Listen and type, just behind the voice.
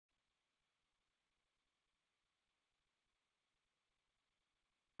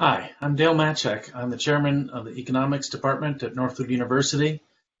Hi, I'm Dale Matchek. I'm the chairman of the economics department at Northwood University.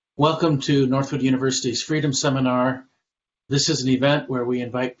 Welcome to Northwood University's Freedom Seminar. This is an event where we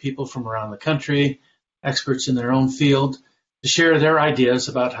invite people from around the country, experts in their own field, to share their ideas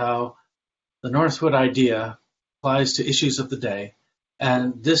about how the Northwood idea applies to issues of the day.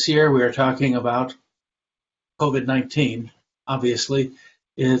 And this year we are talking about COVID-19. Obviously,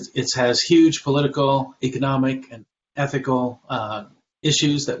 it has huge political, economic, and ethical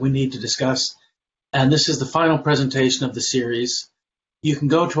issues that we need to discuss. And this is the final presentation of the series. You can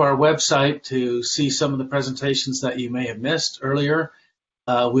go to our website to see some of the presentations that you may have missed earlier.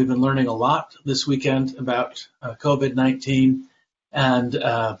 We've been learning a lot this weekend about COVID-19. And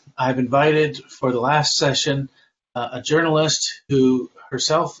I've invited for the last session a journalist who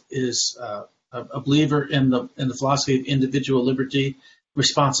herself is a believer in the philosophy of individual liberty,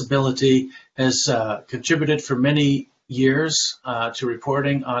 responsibility, has contributed for many years to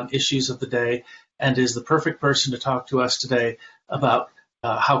reporting on issues of the day, and is the perfect person to talk to us today about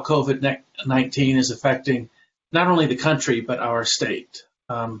how COVID-19 is affecting not only the country, but our state.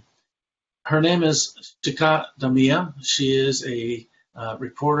 Her name is Shikha Dalmia. She is a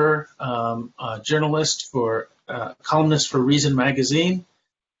reporter, a journalist columnist for Reason Magazine.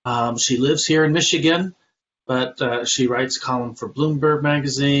 She lives here in Michigan, but she writes column for Bloomberg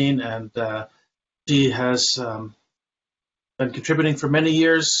Magazine, and she has been contributing for many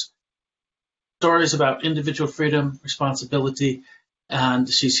years stories about individual freedom, responsibility, and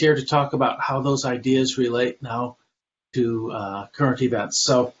she's here to talk about how those ideas relate now to current events.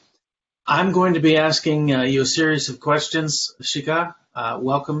 So I'm going to be asking you a series of questions. Shikha,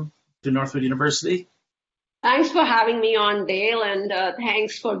 welcome to Northwood University. Thanks for having me on, Dale, and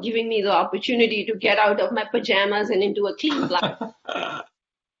thanks for giving me the opportunity to get out of my pajamas and into a clean blanket.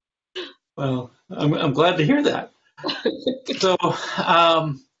 Well, I'm glad to hear that. So,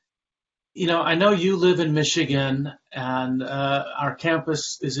 I know you live in Michigan, and our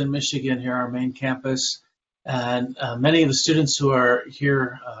campus is in Michigan here, our main campus, and many of the students who are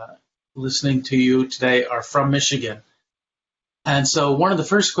here listening to you today are from Michigan. And so one of the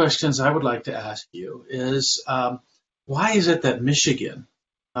first questions I would like to ask you is, why is it that Michigan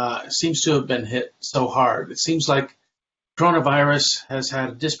seems to have been hit so hard? It seems like coronavirus has had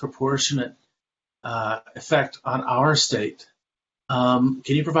a disproportionate effect on our state. Can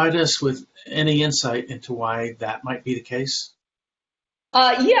you provide us with any insight into why that might be the case?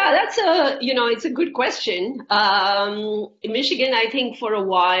 Yeah, it's a good question. Michigan, I think for a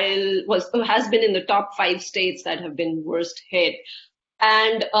while has been in the top 5 states that have been worst hit.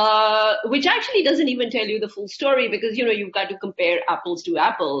 And which actually doesn't even tell you the full story because, you've got to compare apples to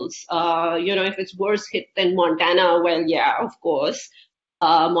apples. If it's worse hit than Montana, well, yeah, of course.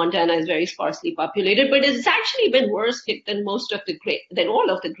 Montana is very sparsely populated, but it's actually been worse hit than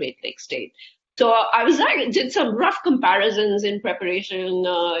all of the Great Lakes states. So I did some rough comparisons in preparation,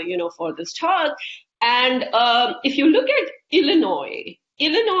 for this talk. And if you look at Illinois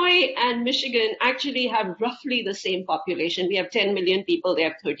and Michigan actually have roughly the same population. We have 10 million people. They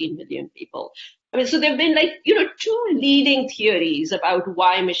have 13 million people. I mean, so there have been two leading theories about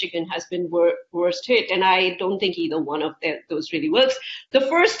why Michigan has been worst hit. And I don't think either one of those really works. The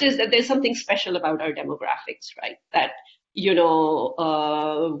first is that there's something special about our demographics, right? That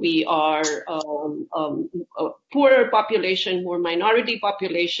we are a poorer population, more minority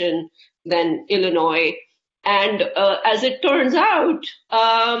population than Illinois. And as it turns out,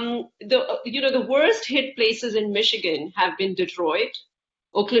 the worst hit places in Michigan have been Detroit,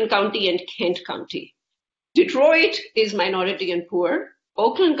 Oakland County, and Kent County. Detroit is minority and poor.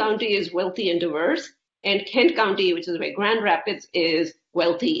 Oakland County is wealthy and diverse. And Kent County, which is where Grand Rapids is,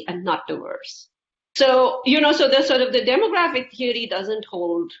 wealthy and not diverse. So, so the demographic theory doesn't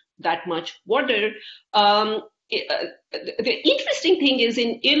hold that much water. The interesting thing is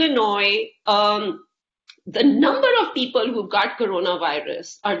in Illinois, the number of people who got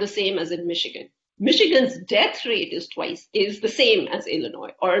coronavirus are the same as in Michigan. Michigan's death rate is the same as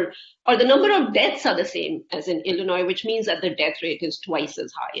Illinois, or the number of deaths are the same as in Illinois, which means that the death rate is twice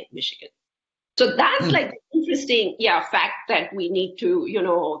as high in Michigan. So that's the interesting, fact that we need to,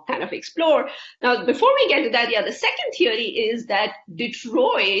 kind of explore. Now, before we get to that, the second theory is that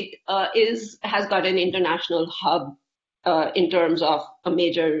Detroit has got an international hub in terms of a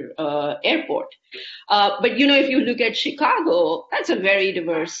major airport. But, if you look at Chicago, that's a very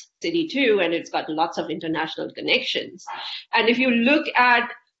diverse city too, and it's got lots of international connections. And if you look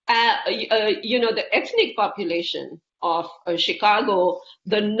at, the ethnic population of Chicago,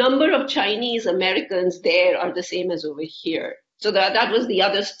 the number of Chinese Americans there are the same as over here. So that was the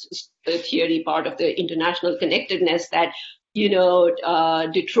other theory part of the international connectedness, that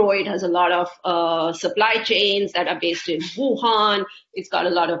Detroit has a lot of supply chains that are based in Wuhan. It's got a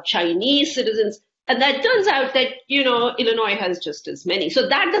lot of Chinese citizens. And that turns out that, Illinois has just as many. So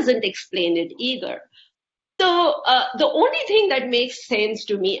that doesn't explain it either. So the only thing that makes sense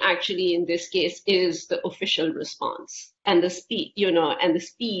to me actually in this case is the official response and the speed, and the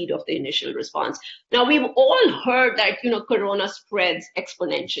speed of the initial response. Now we've all heard that, corona spreads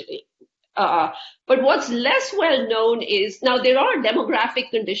exponentially. But what's less well known is now there are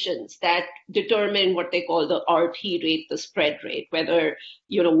demographic conditions that determine what they call the RT rate, the spread rate, whether,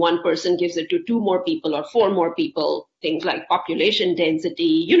 one person gives it to two more people or four more people, things like population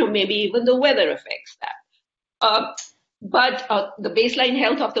density, maybe even the weather affects that. But the baseline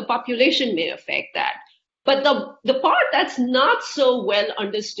health of the population may affect that. But the part that's not so well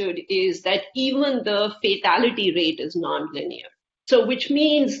understood is that even the fatality rate is nonlinear. So which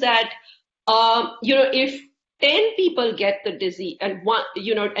means that, if 10 people get the disease and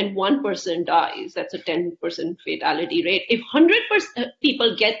one person dies, that's a 10% fatality rate. If 100%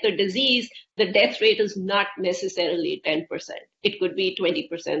 people get the disease, the death rate is not necessarily 10%. It could be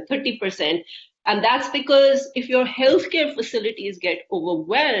 20%, 30%. And that's because if your healthcare facilities get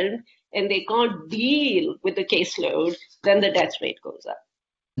overwhelmed and they can't deal with the caseload, then the death rate goes up.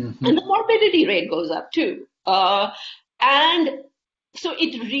 Mm-hmm. And the morbidity rate goes up too. And so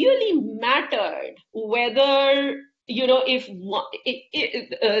it really mattered whether, if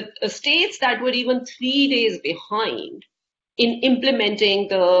states that were even 3 days behind in implementing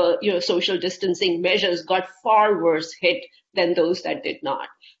the, social distancing measures got far worse hit than those that did not.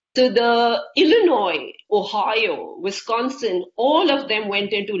 So the Illinois, Ohio, Wisconsin, all of them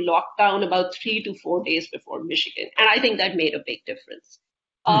went into lockdown about 3 to 4 days before Michigan. And I think that made a big difference.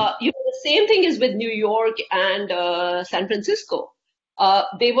 The same thing is with New York and San Francisco.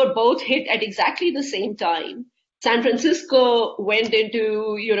 They were both hit at exactly the same time. San Francisco went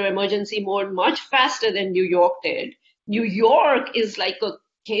into, emergency mode much faster than New York did. New York is like a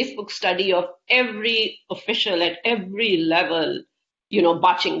casebook study of every official at every level,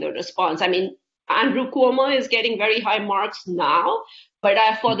 botching the response. I mean, Andrew Cuomo is getting very high marks now, but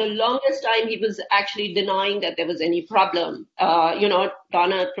for the longest time, he was actually denying that there was any problem.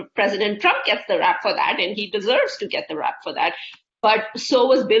 President Trump gets the rap for that, and he deserves to get the rap for that. But so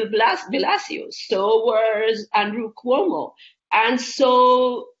was Bill Blasio, so was Andrew Cuomo. And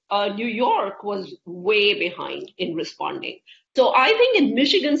so New York was way behind in responding. So I think in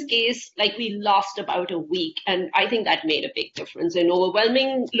Michigan's case, we lost about a week, and I think that made a big difference in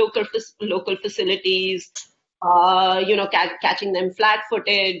overwhelming local facilities, catching them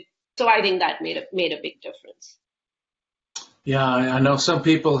flat-footed. So I think that made a big difference. Yeah, I know some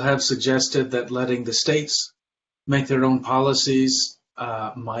people have suggested that letting the states make their own policies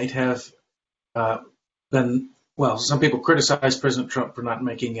might have been, well, some people criticize President Trump for not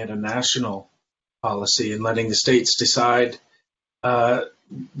making it a national policy and letting the states decide.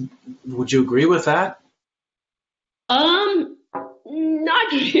 Would you agree with that?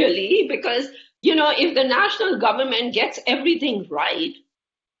 Not really, because, if the national government gets everything right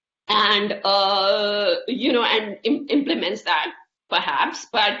and, and implements that, perhaps,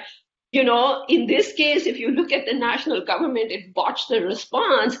 but in this case, if you look at the national government, it botched the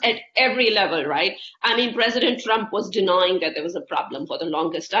response at every level, right? I mean, President Trump was denying that there was a problem for the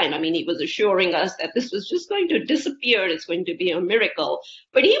longest time. I mean, he was assuring us that this was just going to disappear. It's going to be a miracle.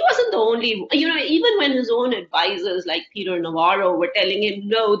 But he wasn't the only, even when his own advisors like Peter Navarro were telling him,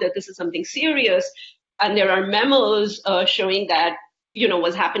 no, that this is something serious. And there are memos showing that,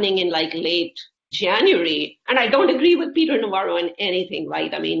 was happening in late January. And I don't agree with Peter Navarro on anything,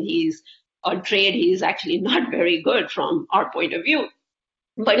 right? I mean, he's on trade. He's actually not very good from our point of view.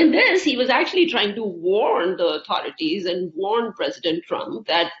 But in this, he was actually trying to warn the authorities and warn President Trump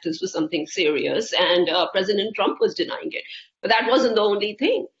that this was something serious. And President Trump was denying it. But that wasn't the only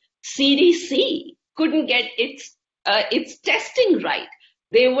thing. CDC couldn't get its testing right.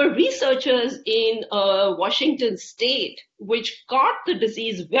 There were researchers in Washington state which caught the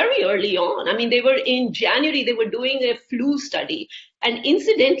disease very early on. I mean, they were in January, they were doing a flu study and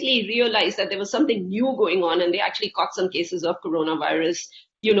incidentally realized that there was something new going on, and they actually caught some cases of coronavirus,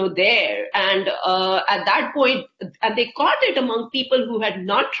 there. And at that point, and they caught it among people who had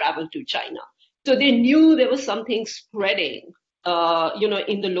not traveled to China. So they knew there was something spreading,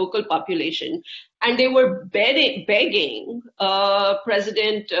 in the local population. And they were begging the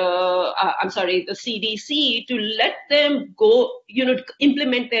CDC to let them go,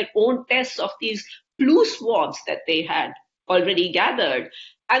 implement their own tests of these flu swabs that they had already gathered.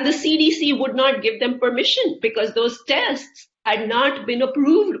 And the CDC would not give them permission because those tests had not been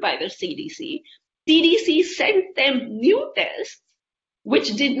approved by the CDC. CDC sent them new tests,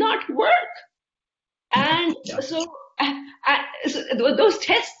 which did not work. And so those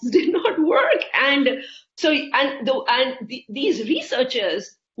tests did not work. And so, these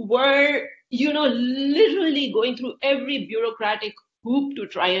researchers were, literally going through every bureaucratic hoop to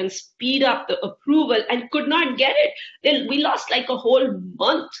try and speed up the approval and could not get it. Then we lost like a whole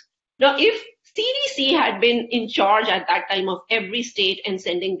month. Now, if CDC had been in charge at that time of every state and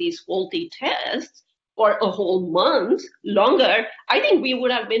sending these faulty tests for a whole month longer, I think we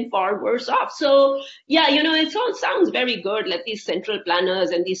would have been far worse off. So, yeah, it all sounds very good. Let these central planners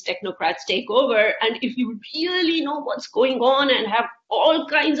and these technocrats take over. And if you really know what's going on and have all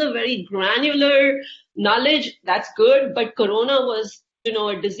kinds of very granular knowledge, that's good. But Corona was,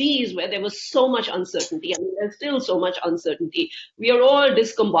 a disease where there was so much uncertainty. I mean, there's still so much uncertainty. We are all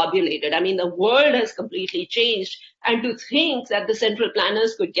discombobulated. I mean, the world has completely changed. And to think that the central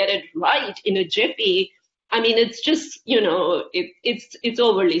planners could get it right in a jiffy, I mean, it's just, it's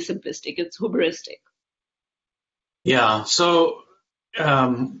overly simplistic. It's hubristic. Yeah. So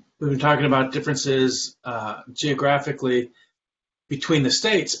we've been talking about differences geographically between the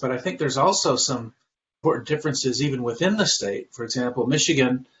states, but I think there's also some important differences even within the state. For example,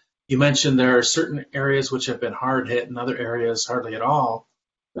 Michigan, you mentioned there are certain areas which have been hard hit and other areas hardly at all.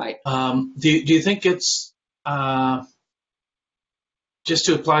 Right. Do you think it's just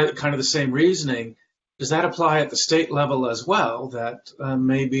to apply kind of the same reasoning, does that apply at the state level as well, that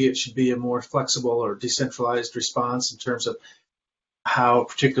maybe it should be a more flexible or decentralized response in terms of how a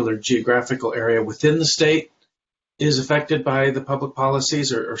particular geographical area within the state is affected by the public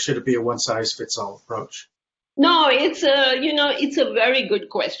policies, or should it be a one-size-fits-all approach? No, it's a very good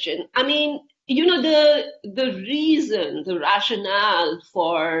question. I mean, the reason, the rationale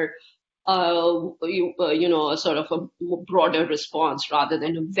for a sort of a broader response rather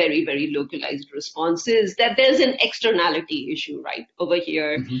than a very, very localized response is that there's an externality issue right over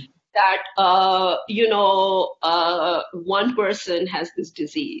here. Mm-hmm. That one person has this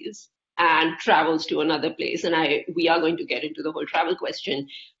disease and travels to another place, and we are going to get into the whole travel question,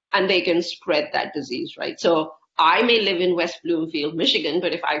 and they can spread that disease, right? So I may live in West Bloomfield, Michigan,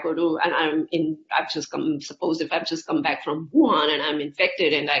 but if I go to, and suppose if I've just come back from Wuhan and I'm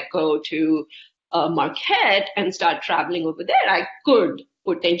infected and I go to Marquette and start traveling over there, I could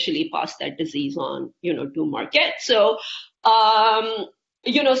potentially pass that disease on, to Marquette. So,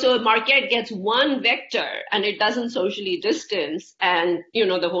 so Marquette gets one vector and it doesn't socially distance, and,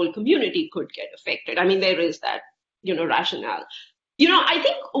 the whole community could get affected. I mean, there is that, rationale. I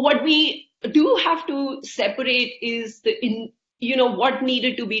think what we do have to separate is what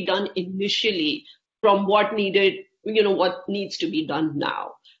needed to be done initially from what needs to be done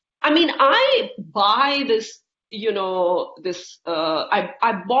now. I mean, I buy this,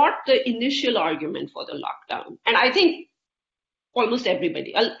 I bought the initial argument for the lockdown, and I think almost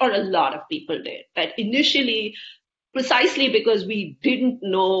everybody, or a lot of people did, that initially, precisely because we didn't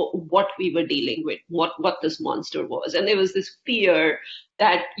know what we were dealing with, what this monster was. And there was this fear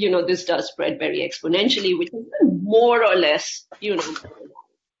that, this does spread very exponentially, which is more or less, I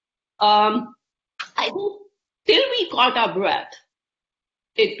think till we caught our breath,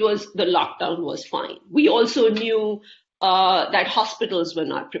 the lockdown was fine. We also knew that hospitals were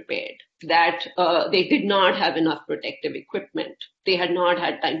not prepared, that they did not have enough protective equipment. They had not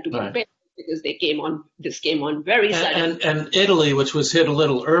had time to prepare because this came on very suddenly. And Italy, which was hit a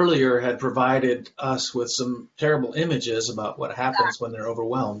little earlier, had provided us with some terrible images about what happens when they're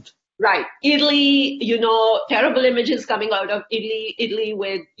overwhelmed. Right. Italy, terrible images coming out of Italy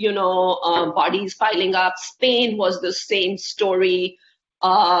with, bodies piling up. Spain was the same story.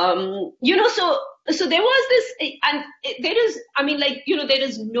 So there was this, and there is, there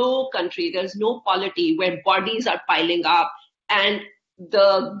is no country, there's no polity where bodies are piling up and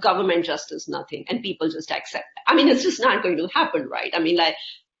the government just does nothing and people just accept it. I mean, it's just not going to happen, right? I mean,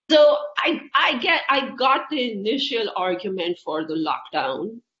 so I got the initial argument for the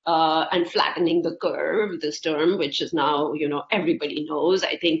lockdown and flattening the curve, this term, which is now, everybody knows.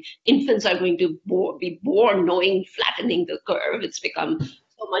 I think infants are going to be born knowing flattening the curve. It's become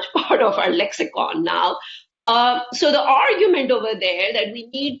so much part of our lexicon now. So the argument over there that we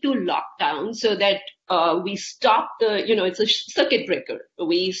need to lock down so that we stop it's a circuit breaker.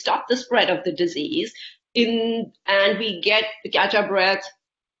 We stop the spread of the disease and we catch our breath,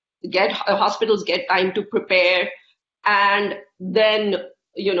 hospitals get time to prepare, and then,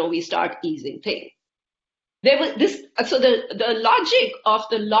 we start easing things. There was this, so the logic of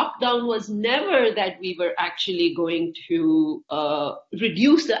the lockdown was never that we were actually going to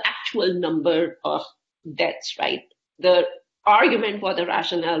reduce the actual number of deaths, right? The argument for the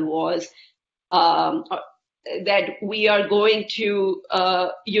rationale was that we are going to,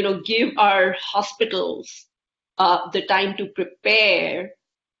 give our hospitals the time to prepare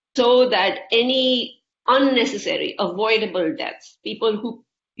so that any unnecessary, avoidable deaths, people who,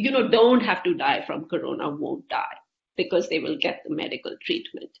 don't have to die from corona won't die because they will get the medical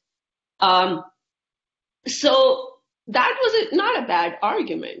treatment. So that was not a bad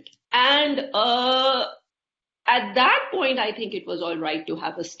argument. And at that point, I think it was all right to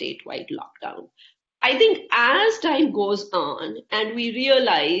have a statewide lockdown. I think as time goes on and we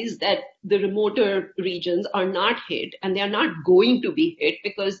realize that the remoter regions are not hit and they are not going to be hit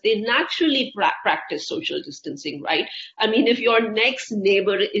because they naturally practice social distancing, right? I mean, if your next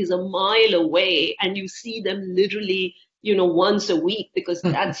neighbor is a mile away and you see them literally, once a week because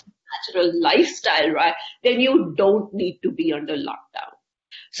that's natural lifestyle, right? Then you don't need to be under lockdown.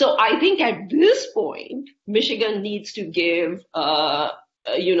 So I think at this point, Michigan needs to give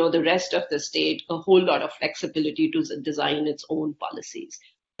the rest of the state a whole lot of flexibility to design its own policies.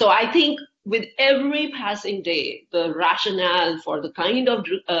 So I think with every passing day, the rationale for the kind of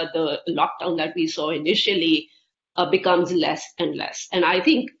the lockdown that we saw initially becomes less and less. And I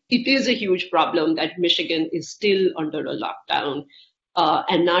think it is a huge problem that Michigan is still under a lockdown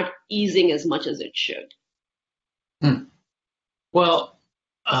and not easing as much as it should. Well,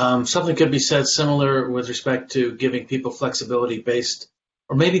 something could be said similar with respect to giving people flexibility based,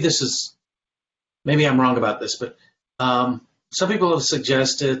 or maybe I'm wrong about this, but some people have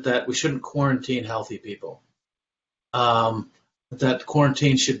suggested that we shouldn't quarantine healthy people, that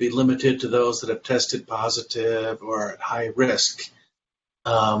quarantine should be limited to those that have tested positive or at high risk.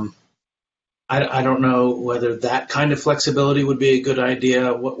 I don't know whether that kind of flexibility would be a good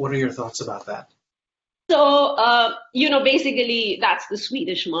idea. What are your thoughts about that? So, basically that's the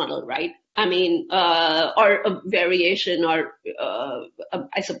Swedish model, right? I mean, or a variation or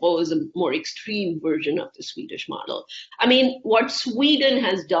I suppose a more extreme version of the Swedish model. I mean, what Sweden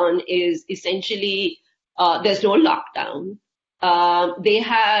has done is essentially there's no lockdown. They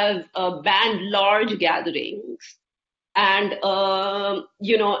have banned large gatherings and,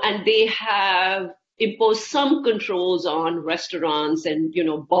 and they have imposed some controls on restaurants and,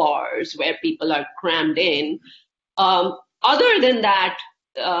 bars where people are crammed in. Other than that,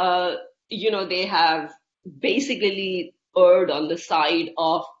 they have basically erred on the side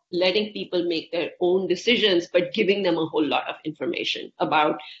of letting people make their own decisions, but giving them a whole lot of information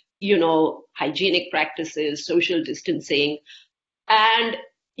about, hygienic practices, social distancing. And,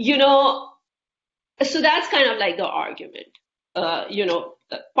 so that's kind of like the argument,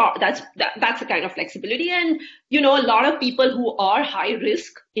 that's the kind of flexibility. And, a lot of people who are high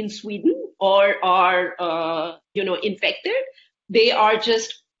risk in Sweden or are, infected, they are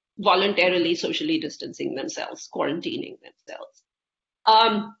just voluntarily socially distancing themselves, quarantining themselves.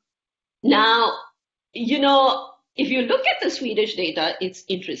 Now, if you look at the Swedish data, it's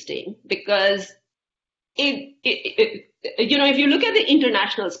interesting because if you look at the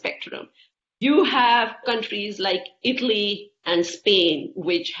international spectrum, you have countries like Italy and Spain,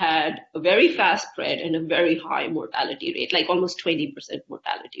 which had a very fast spread and a very high mortality rate, like almost 20%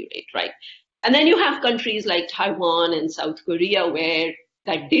 mortality rate, right? And then you have countries like Taiwan and South Korea where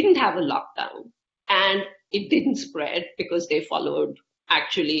that didn't have a lockdown and it didn't spread because they followed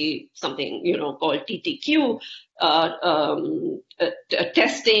actually something, called TTQ,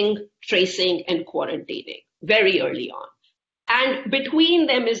 testing, tracing, and quarantining very early on. And between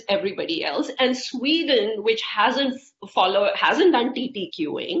them is everybody else. And Sweden, which hasn't done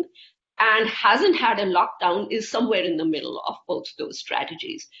TTQing and hasn't had a lockdown, is somewhere in the middle of both those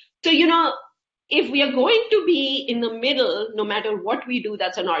strategies. So, if we are going to be in the middle, no matter what we do,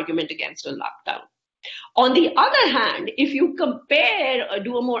 that's an argument against a lockdown. On the other hand, if you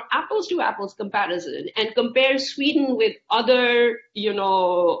do a more apples to apples comparison and compare Sweden with other,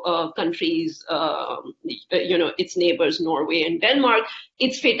 countries, its neighbors, Norway and Denmark,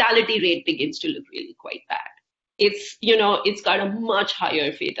 its fatality rate begins to look really quite bad. It's got a much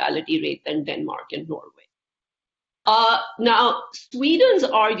higher fatality rate than Denmark and Norway. Now, Sweden's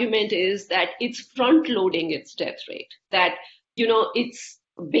argument is that it's front-loading its death rate, that, it's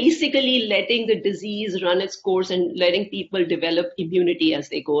basically letting the disease run its course and letting people develop immunity as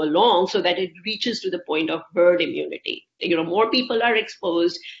they go along so that it reaches to the point of herd immunity. More people are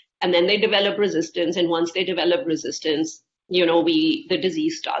exposed and then they develop resistance. And once they develop resistance, the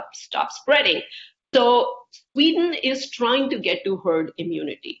disease stops spreading. So Sweden is trying to get to herd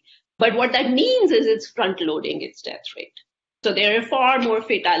immunity. But what that means is it's front-loading its death rate. So there are far more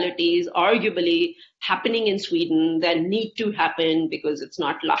fatalities, arguably, happening in Sweden than need to happen because it's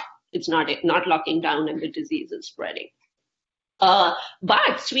not locking down and the disease is spreading.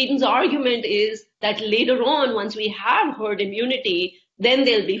 But Sweden's argument is that later on, once we have herd immunity, then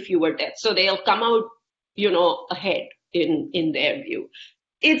there'll be fewer deaths. So they'll come out, ahead in their view.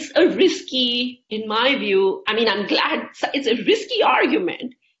 It's a risky, in my view, I mean, I'm glad it's a risky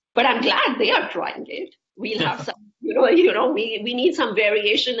argument, but I'm glad they are trying it. We'll have some, we need some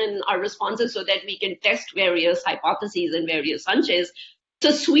variation in our responses so that we can test various hypotheses and various hunches.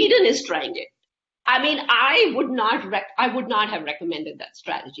 So Sweden is trying it. I mean, I would not have recommended that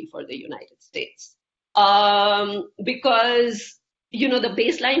strategy for the United States because the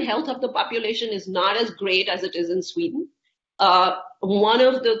baseline health of the population is not as great as it is in Sweden. One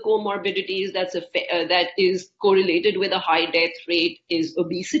of the comorbidities that is correlated with a high death rate is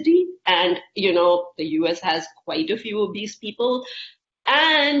obesity, and the U.S. has quite a few obese people.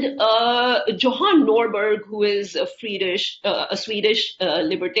 And Johan Norberg, who is a Swedish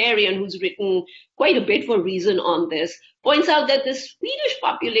libertarian who's written quite a bit for Reason on this, points out that the Swedish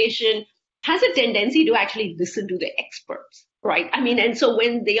population has a tendency to actually listen to the experts, right? I mean, and so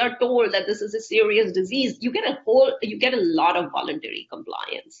when they are told that this is a serious disease, you get a lot of voluntary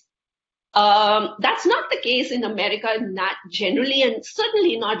compliance. That's not the case in America, not generally, and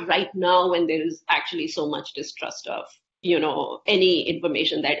certainly not right now when there is actually so much distrust of any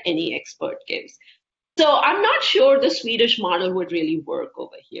information that any expert gives. So I'm not sure the Swedish model would really work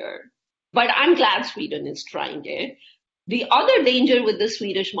over here, but I'm glad Sweden is trying it. The other danger with the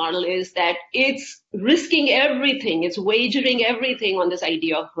Swedish model is that it's risking everything, it's wagering everything on this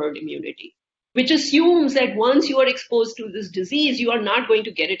idea of herd immunity, which assumes that once you are exposed to this disease, you are not going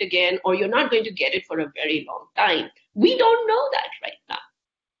to get it again, or you're not going to get it for a very long time. We don't know that right now.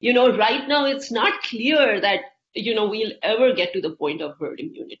 Right now it's not clear that we'll ever get to the point of herd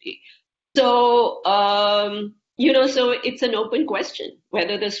immunity. So, so it's an open question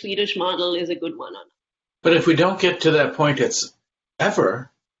whether the Swedish model is a good one or not. But if we don't get to that point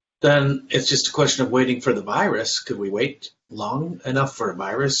then it's just a question of waiting for the virus. Could we wait long enough for a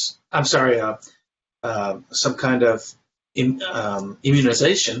virus? I'm sorry, some kind of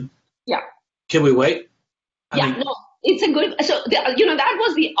immunization. Yeah. Can we wait? No. It's a good, so, that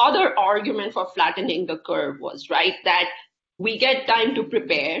was the other argument for flattening the curve was, right, that we get time to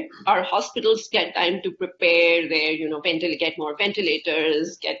prepare, our hospitals get time to prepare their, get more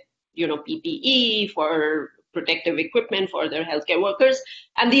ventilators, get, PPE for protective equipment for their healthcare workers.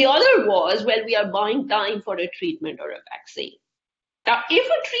 And the other was, well, we are buying time for a treatment or a vaccine. Now, if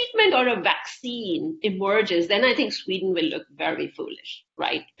a treatment or a vaccine emerges, then I think Sweden will look very foolish,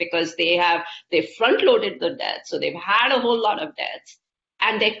 right? Because they front-loaded the deaths, so they've had a whole lot of deaths,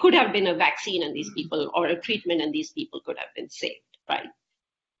 and there could have been a vaccine and these people, or a treatment and these people could have been saved, right?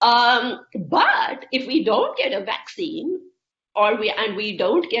 But if we don't get a vaccine, and we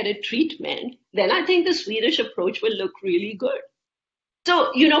don't get a treatment, then I think the Swedish approach will look really good.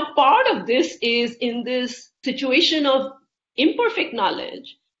 So, part of this is in this situation of imperfect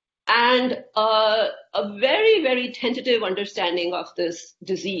knowledge and a very, very tentative understanding of this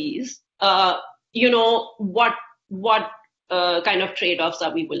disease, what kind of trade-offs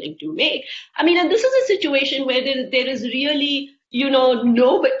are we willing to make? I mean, and this is a situation where there is really,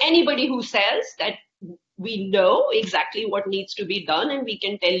 anybody who says that we know exactly what needs to be done and we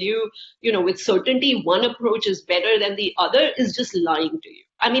can tell you, with certainty one approach is better than the other is just lying to you.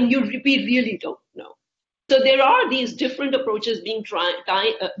 I mean, we really don't know. So there are these different approaches being tried,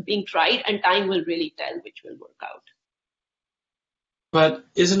 and time will really tell which will work out. But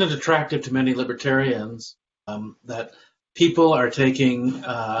isn't it attractive to many libertarians that people are taking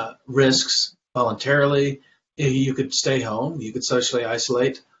risks voluntarily? You could stay home, you could socially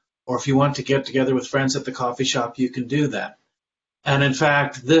isolate, or if you want to get together with friends at the coffee shop, you can do that. And in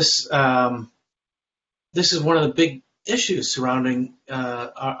fact, this is one of the big issues surrounding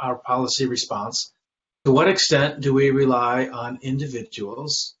our policy response. To what extent do we rely on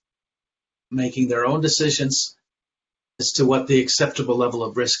individuals making their own decisions as to what the acceptable level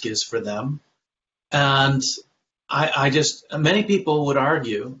of risk is for them? And many people would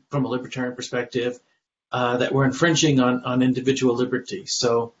argue from a libertarian perspective that we're infringing on individual liberty.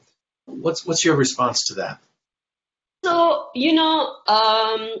 So what's your response to that? So, even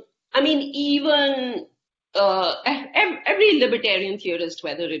every libertarian theorist,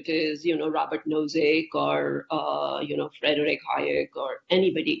 whether it is, Robert Nozick or, Frederick Hayek or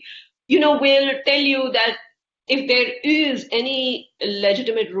anybody, will tell you that if there is any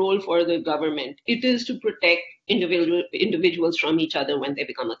legitimate role for the government, it is to protect individuals from each other when they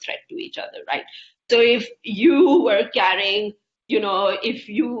become a threat to each other, right? So if you were carrying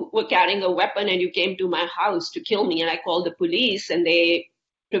a weapon and you came to my house to kill me and I called the police and they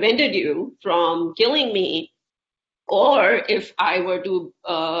prevented you from killing me, or if I were to,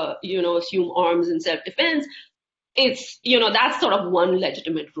 assume arms in self-defense, it's, that's sort of one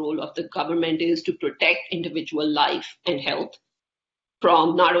legitimate role of the government, is to protect individual life and health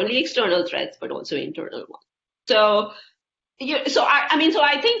from not only external threats, but also internal ones. So, so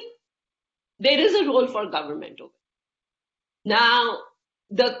I think there is a role for government over it. Now,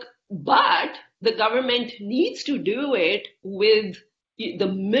 but the government needs to do it with the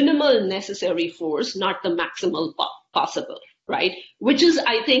minimal necessary force, not the maximal possible, right? Which is,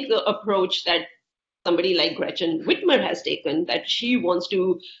 I think, the approach that somebody like Gretchen Whitmer has taken, that she wants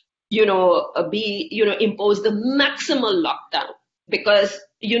to, impose the maximal lockdown because,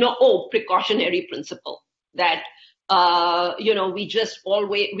 precautionary principle that, we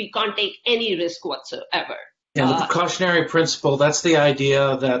can't take any risk whatsoever. Yeah, the precautionary principle, that's the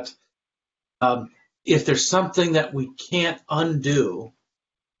idea that if there's something that we can't undo,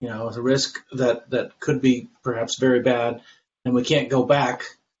 a risk that could be perhaps very bad, and we can't go back,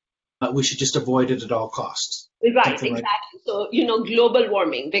 we should just avoid it at all costs. Right, something exactly. So, global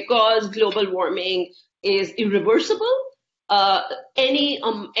warming, because global warming is irreversible, any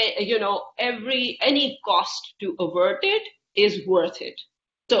cost to avert it is worth it.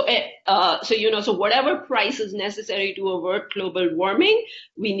 So, so whatever price is necessary to avert global warming,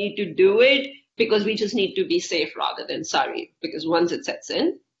 we need to do it because we just need to be safe rather than sorry, because once it sets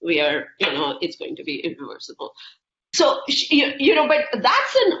in, it's going to be irreversible. So, but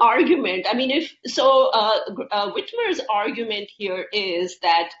that's an argument. I mean, Whitmer's argument here is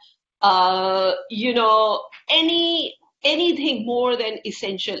that, anything more than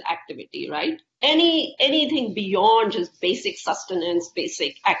essential activity, right? Anything beyond just basic sustenance,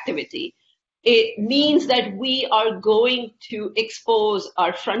 basic activity, it means that we are going to expose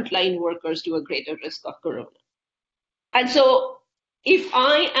our frontline workers to a greater risk of corona. And so, if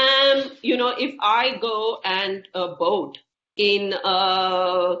I go and boat in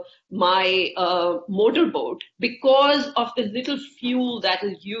my motorboat, because of the little fuel that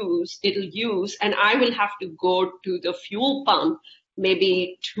it'll use, and I will have to go to the fuel pump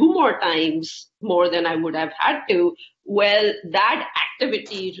maybe 2 more times more than I would have had to, well, that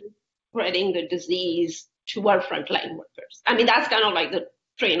activity is spreading the disease to our frontline workers. I mean, that's kind of like the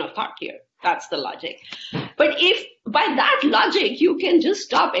train of thought here. That's the logic. But if by that logic, you can just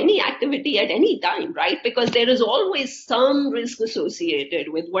stop any activity at any time, right? Because there is always some risk associated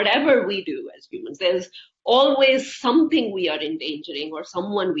with whatever we do as humans. There's always something we are endangering or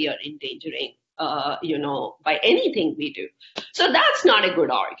someone we are endangering, by anything we do. So that's not a good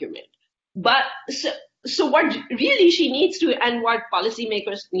argument. But so what really she needs to, and what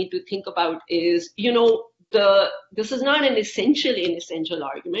policymakers need to think about is, this is not an essential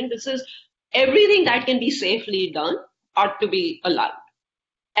argument. This is everything that can be safely done ought to be allowed.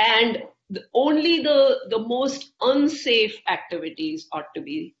 And only the most unsafe activities ought to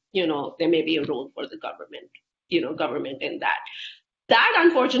be, there may be a role for the government in that. That,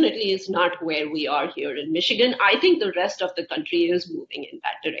 unfortunately, is not where we are here in Michigan. I think the rest of the country is moving in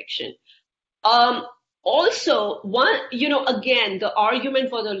that direction. Also, again, the argument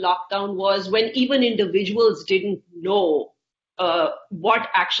for the lockdown was when even individuals didn't know what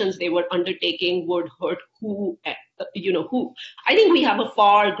actions they were undertaking would hurt who. I think we have a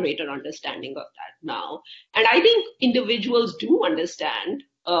far greater understanding of that now. And I think individuals do understand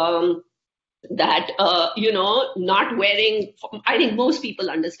that, not wearing, I think most people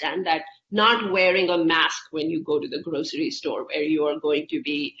understand that not wearing a mask when you go to the grocery store where you are going to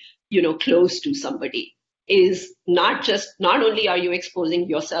be, close to somebody is not only are you exposing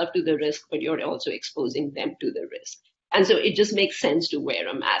yourself to the risk, but you're also exposing them to the risk. And so it just makes sense to wear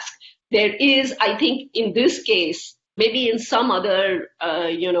a mask. There is, I think, in this case, maybe in some other,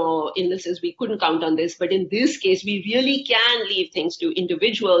 illnesses, we couldn't count on this, but in this case, we really can leave things to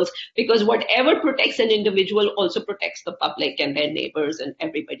individuals because whatever protects an individual also protects the public and their neighbors and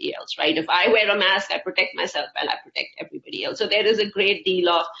everybody else, right? If I wear a mask, I protect myself and I protect everybody else. So there is a great deal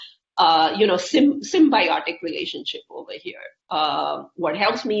of, symbiotic relationship over here. What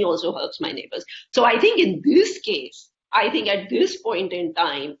helps me also helps my neighbors. So I think in this case, at this point in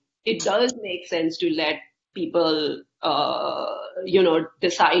time, it does make sense to let people,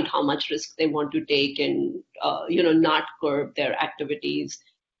 decide how much risk they want to take and, not curb their activities,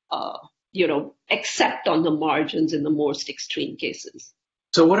 except on the margins in the most extreme cases.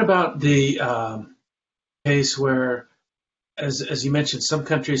 So what about the case where, as you mentioned, some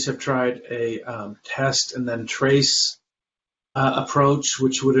countries have tried a test and then trace approach,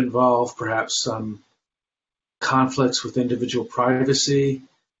 which would involve perhaps some conflicts with individual privacy.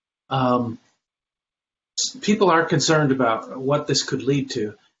 People are concerned about what this could lead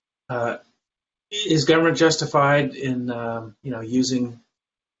to. Is government justified in using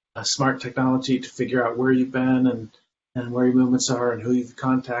smart technology to figure out where you've been and where your movements are and who you've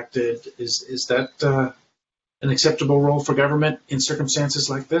contacted? Is that an acceptable role for government in circumstances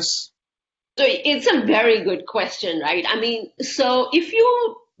like this? So it's a very good question, right? I mean, so if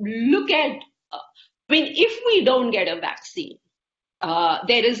you look at, if we don't get a vaccine,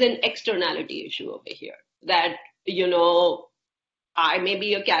 there is an externality issue over here that, I may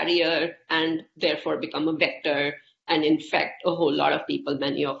be a carrier and therefore become a vector and infect a whole lot of people,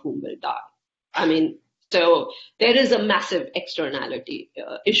 many of whom will die. I mean, so there is a massive externality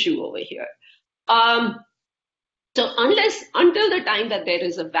issue over here. So until the time that there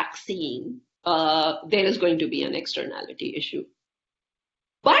is a vaccine, there is going to be an externality issue.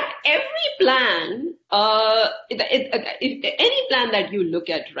 But every plan, any plan that you look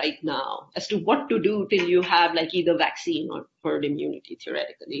at right now as to what to do till you have like either vaccine or herd immunity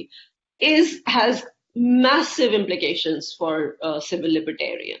theoretically, has massive implications for civil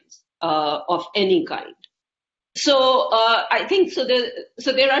libertarians of any kind. So I think so.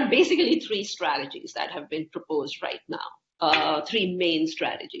 There are basically three strategies that have been proposed right now. Three main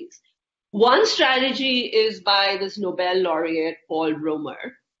strategies. One strategy is by this Nobel laureate Paul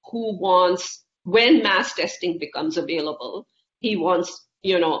Romer, who wants, when mass testing becomes available, he wants,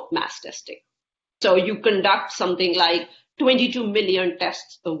 mass testing. So you conduct something like 22 million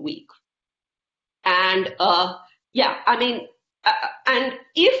tests a week, and and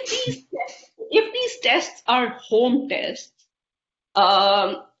if these tests are home tests,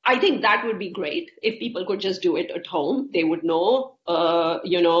 I think that would be great if people could just do it at home. They would know,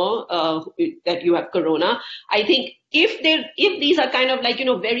 that you have corona. I think if these are kind of like,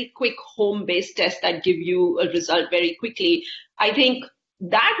 very quick home-based tests that give you a result very quickly, I think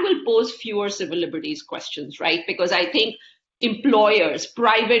that will pose fewer civil liberties questions, right? Because I think employers,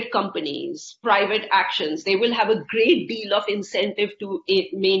 private companies, private actions, they will have a great deal of incentive to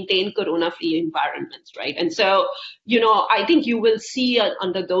maintain corona-free environments, right? And so, I think you will see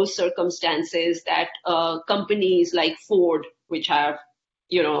under those circumstances that companies like Ford, which have,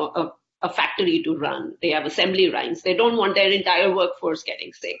 a factory to run, they have assembly lines, they don't want their entire workforce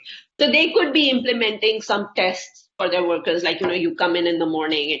getting sick. So they could be implementing some tests for their workers, like, you come in the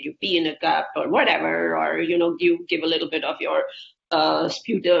morning and you pee in a cup or whatever, or, you give a little bit of your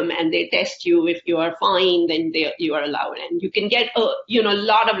sputum and they test you. If you are fine, then you are allowed. And you can get a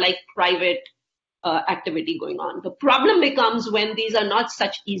lot of like private activity going on. The problem becomes when these are not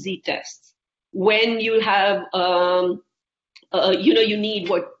such easy tests, when you have, you need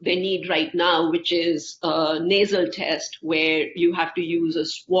what they need right now, which is a nasal test where you have to use a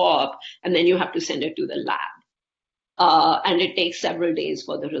swab and then you have to send it to the lab. And it takes several days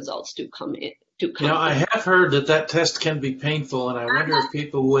for the results to come in. I have heard that test can be painful, and I wonder if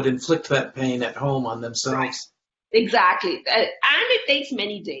people would inflict that pain at home on themselves. Right. Exactly. And it takes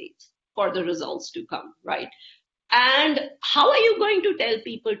many days for the results to come, right? And how are you going to tell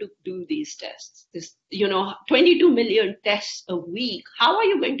people to do these tests? 22 million tests a week. How are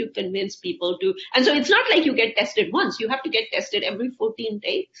you going to convince people to? And so it's not like you get tested once. You have to get tested every 14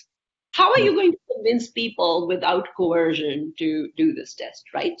 days. How are you going to convince people without coercion to do this test,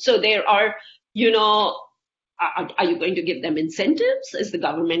 right? So there are, are you going to give them incentives? Is the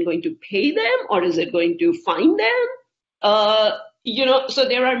government going to pay them, or is it going to fine them? So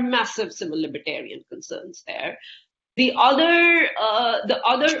there are massive civil libertarian concerns there. The other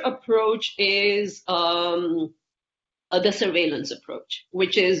approach is the surveillance approach,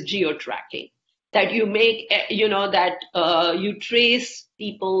 which is geo-tracking. That you make, you trace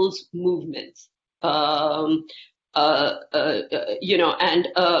people's movements, let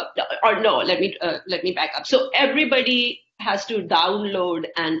me back up. So everybody has to download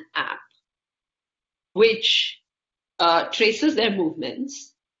an app which traces their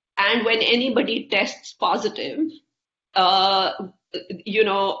movements, and when anybody tests positive,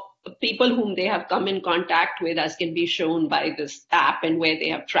 people whom they have come in contact with, as can be shown by this app, and where they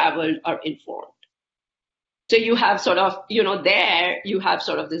have traveled, are informed. So you have sort of, there you have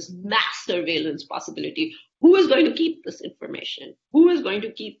sort of this mass surveillance possibility. Who is going to keep this information? Who is going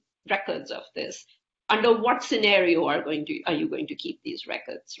to keep records of this? Under what scenario are you going to keep these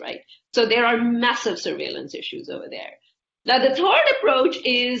records, right? So there are massive surveillance issues over there. Now, the third approach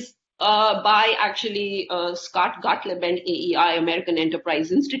is by actually Scott Gottlieb and AEI, American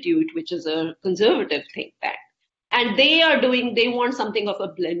Enterprise Institute, which is a conservative think tank. And they want something of a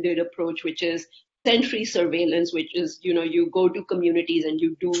blended approach, which is sentry surveillance, which is, you go to communities and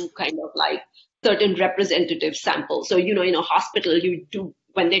you do kind of like certain representative samples. So, in a hospital, you do,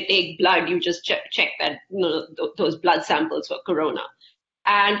 when they take blood, you just check that, those blood samples for corona.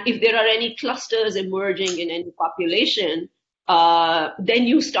 And if there are any clusters emerging in any population, then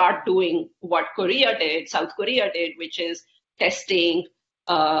you start doing what South Korea did, which is testing,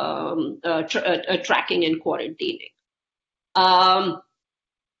 tracking and quarantining.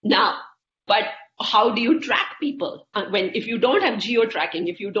 Now, but how do you track people? If you don't have geo-tracking,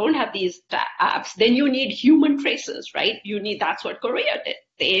 if you don't have these apps, then you need human tracers, right? That's what Korea did.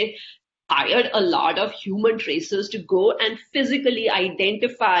 They hired a lot of human tracers to go and physically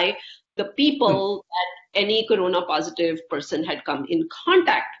identify the people that any corona positive person had come in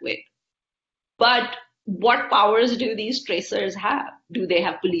contact with. But what powers do these tracers have? Do they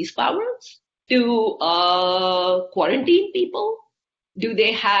have police powers to quarantine people? Do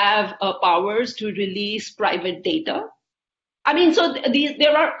they have powers to release private data? I mean, so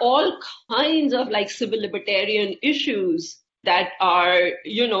there are all kinds of like civil libertarian issues that are,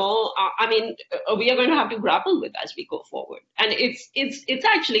 we are going to have to grapple with as we go forward. And it's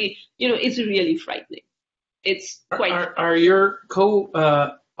actually, it's really frightening. It's quite. Are your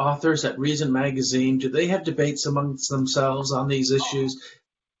co-authors at Reason Magazine, do they have debates amongst themselves on these issues?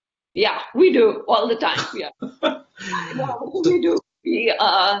 Yeah, we do all the time. Yeah, we do.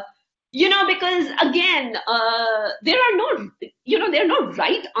 Because again, there are no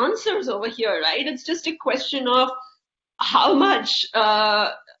right answers over here, right? It's just a question of how much,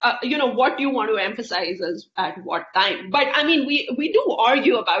 what you want to emphasize at what time. But I mean, we do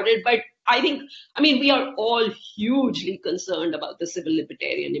argue about it, but we are all hugely concerned about the civil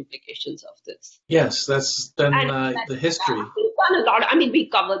libertarian implications of this. Yes, that's been the history. We've done a lot. We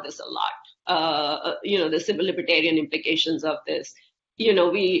cover this a lot. The civil libertarian implications of this. We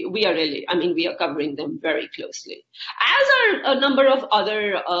are really, we are covering them very closely, as are a number of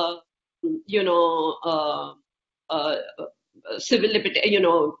other, civil libertarian,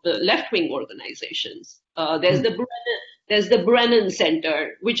 left-wing organizations. There's the Brennan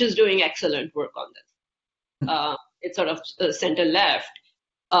Center, which is doing excellent work on this. It's sort of center-left.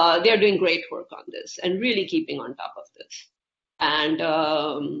 They're doing great work on this and really keeping on top of this. And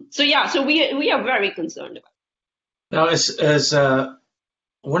so we are very concerned about it. Now, as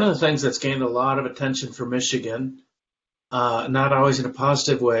one of the things that's gained a lot of attention for Michigan, not always in a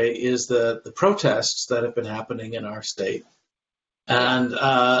positive way, is the protests that have been happening in our state. And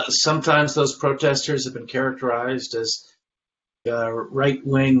sometimes those protesters have been characterized as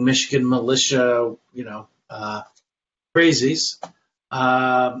right-wing Michigan militia, crazies,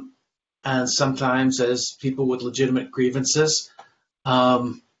 and sometimes as people with legitimate grievances.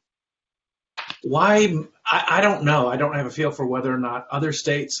 Why? I don't know. I don't have a feel for whether or not other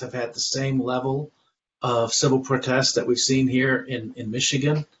states have had the same level of civil protests that we've seen here in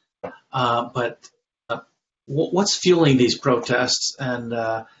Michigan. But what's fueling these protests, and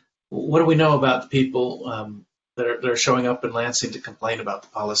what do we know about the people that are showing up in Lansing to complain about the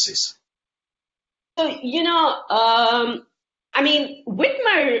policies? So,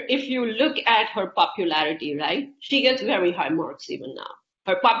 Whitmer, if you look at her popularity, right, she gets very high marks even now.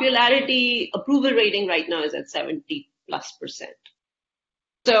 Her popularity approval rating right now is at 70+%.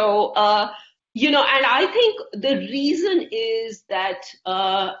 So, and I think the reason is that,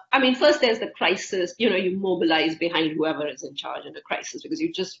 first there's the crisis, you mobilize behind whoever is in charge in a crisis because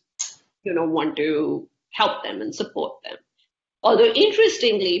you just, want to help them and support them. Although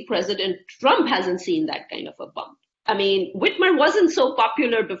interestingly, President Trump hasn't seen that kind of a bump. Whitmer wasn't so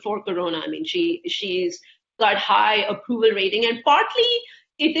popular before Corona. She's got high approval rating, and partly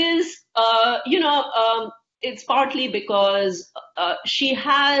it is, it's partly because she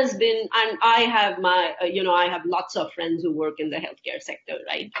has been, and I have I have lots of friends who work in the healthcare sector,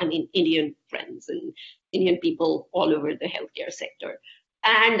 right? Indian friends and Indian people all over the healthcare sector.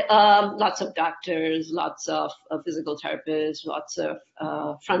 And lots of doctors, lots of physical therapists, lots of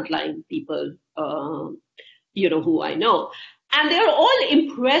frontline people, who I know. And they're all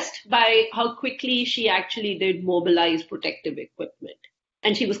impressed by how quickly she actually did mobilize protective equipment.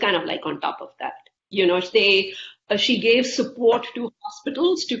 And she was kind of like on top of that. She gave support to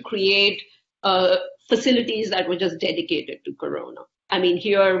hospitals to create facilities that were just dedicated to Corona.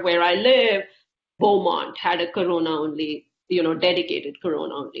 Here where I live, Beaumont had a Corona-only, dedicated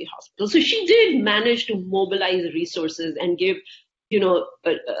Corona-only hospital. So she did manage to mobilize resources and give,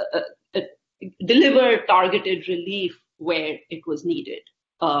 deliver targeted relief where it was needed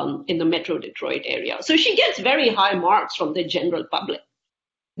in the Metro Detroit area. So she gets very high marks from the general public.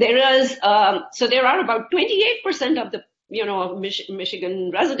 There are about 28% of the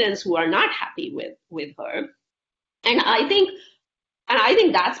Michigan residents who are not happy with her, and I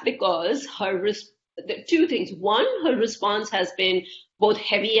think that's because two things. One, her response has been both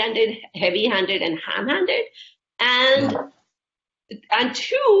heavy-handed and ham-handed, and and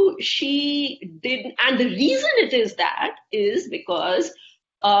two, she didn't, and the reason it is that is because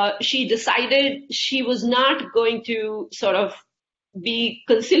she decided she was not going to sort of be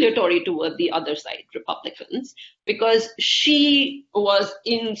conciliatory toward the other side, Republicans, because she was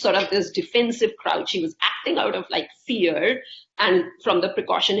in sort of this defensive crowd. She was acting out of like fear and from the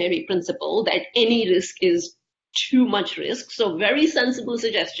precautionary principle that any risk is too much risk. So very sensible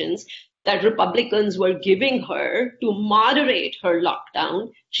suggestions that Republicans were giving her to moderate her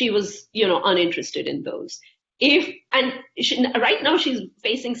lockdown, she was, uninterested in those. Right now she's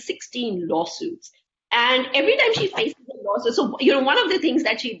facing 16 lawsuits. And every time she faces a lawsuit, so one of the things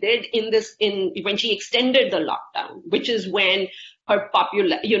that she did when she extended the lockdown, which is when her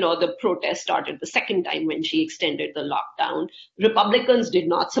the protest started the second time when she extended the lockdown, Republicans did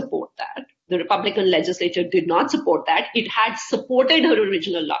not support that. The Republican legislature did not support that. It had supported her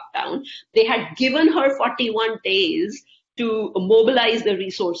original lockdown. They had given her 41 days to mobilize the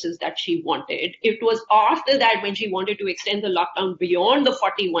resources that she wanted. It was after that, when she wanted to extend the lockdown beyond the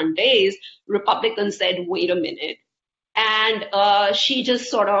 41 days, Republicans said, wait a minute. And she just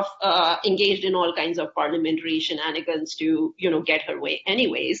sort of engaged in all kinds of parliamentary shenanigans to, get her way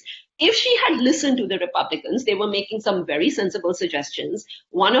anyways. If she had listened to the Republicans, they were making some very sensible suggestions,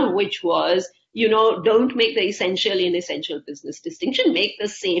 one of which was, don't make the essential inessential business distinction, make the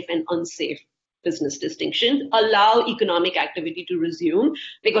safe and unsafe business distinction, allow economic activity to resume,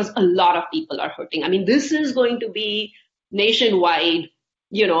 because a lot of people are hurting. I mean, this is going to be nationwide.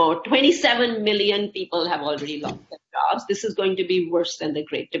 27 million people have already lost their jobs. This is going to be worse than the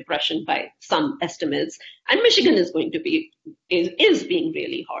Great Depression by some estimates. And Michigan is is being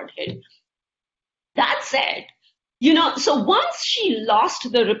really hard hit. That said, so once she lost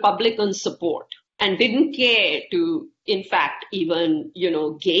the Republican support and didn't care to, in fact, even,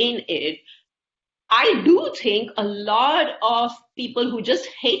 gain it, I do think a lot of people who just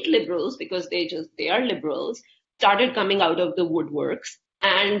hate liberals because they are liberals started coming out of the woodworks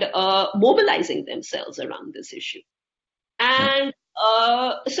and mobilizing themselves around this issue. And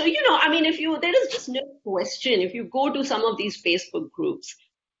so, there is just no question, if you go to some of these Facebook groups,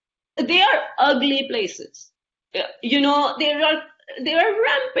 they are ugly places. There are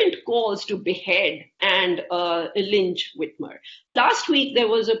rampant calls to behead and lynch Whitmer. Last week, there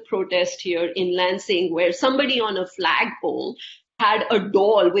was a protest here in Lansing where somebody on a flagpole had a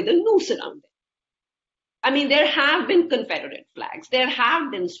doll with a noose around it. I mean, there have been Confederate flags, there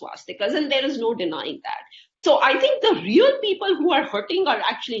have been swastikas, and there is no denying that. So I think the real people who are hurting are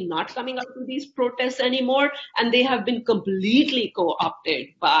actually not coming out to these protests anymore, and they have been completely co-opted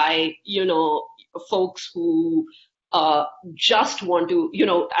by, folks who just want to,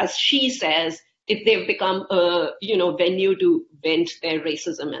 as she says, if they've become a, venue to vent their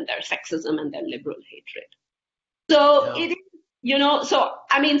racism and their sexism and their liberal hatred. So it is, so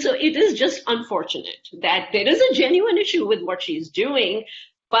it is just unfortunate that there is a genuine issue with what she's doing,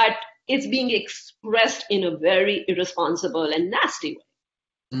 but it's being expressed in a very irresponsible and nasty way.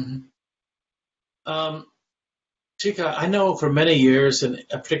 Mm-hmm. Shikha, I know for many years, and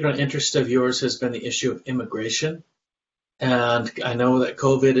a particular interest of yours has been the issue of immigration. And I know that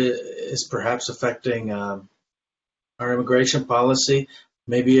COVID is perhaps affecting our immigration policy.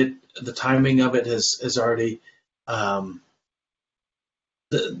 Maybe the timing of it has already,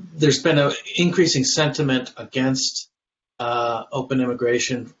 there's been an increasing sentiment against open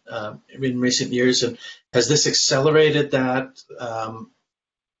immigration in recent years. And has this accelerated that?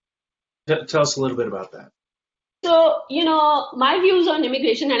 Tell us a little bit about that. So, my views on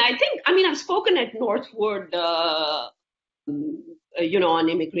immigration, and I've spoken at Northwood, on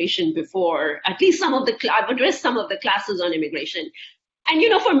immigration before, at least I've addressed some of the classes on immigration. And,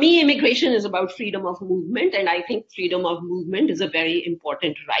 for me, immigration is about freedom of movement. And I think freedom of movement is a very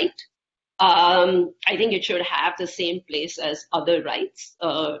important right. I think it should have the same place as other rights,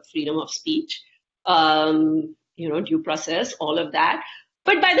 freedom of speech, due process, all of that.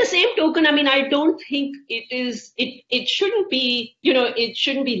 But by the same token, I don't think it shouldn't be, it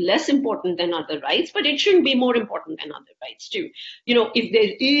shouldn't be less important than other rights, but it shouldn't be more important than other rights too. If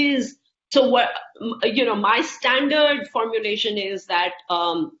there is, so what, my standard formulation is that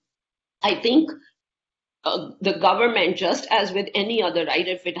I think the government, just as with any other right,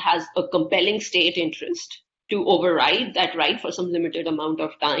 if it has a compelling state interest to override that right for some limited amount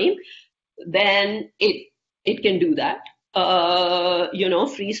of time, then it can do that.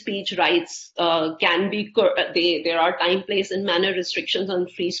 Free speech rights can be, there are time, place, and manner restrictions on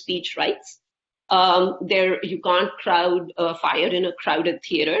free speech rights. You can't crowd fire in a crowded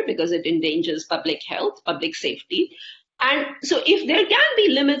theater because it endangers public health, public safety. And so if there can be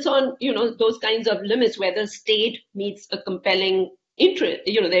limits on, those kinds of limits where the state meets a compelling interest,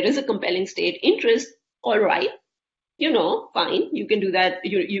 there is a compelling state interest, all right, fine, you can do that.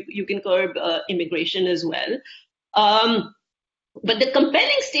 You can curb immigration as well. But the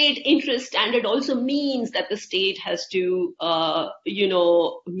compelling state interest standard also means that the state has to,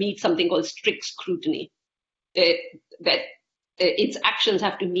 meet something called strict scrutiny. That its actions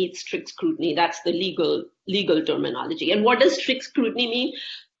have to meet strict scrutiny. That's the legal terminology. And what does strict scrutiny mean?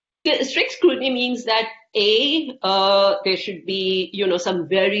 The strict scrutiny means that there should be, some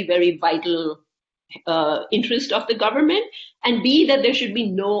very, very vital interest of the government, and B, that there should be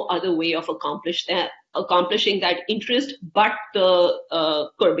no other way of accomplishing that interest but the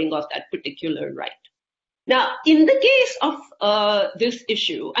curbing of that particular right. Now, in the case of this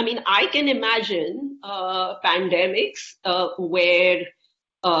issue, I mean, I can imagine pandemics where,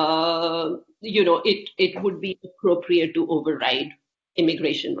 it would be appropriate to override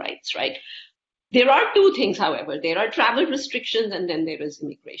immigration rights, right? There are two things, however. There are travel restrictions and then there is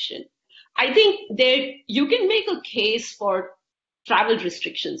immigration. I think you can make a case for travel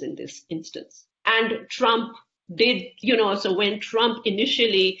restrictions in this instance. And Trump did, so when Trump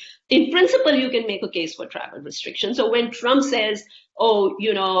initially, in principle, you can make a case for travel restrictions. So when Trump says,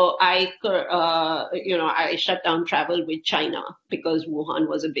 I shut down travel with China because Wuhan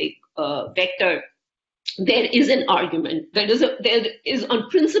was a big vector, there is an argument. There is on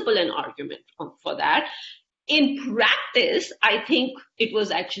principle an argument for that. In practice, I think it was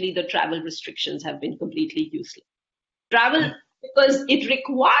actually the travel restrictions have been completely useless. Travel, because it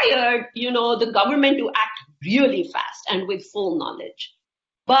required, the government to act really fast and with full knowledge.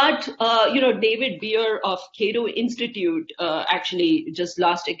 But, David Beer of Cato Institute actually just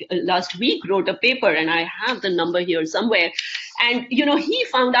last week wrote a paper, and I have the number here somewhere. And, he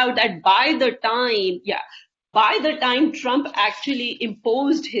found out that by the time Trump actually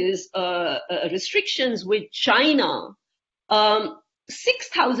imposed his restrictions with China,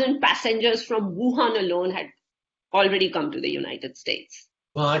 6,000 passengers from Wuhan alone had already come to the United States.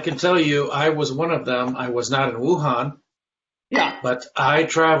 Well, I can tell you, I was one of them. I was not in Wuhan, yeah, but I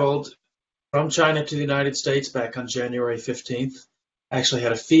traveled from China to the United States back on January 15th. I actually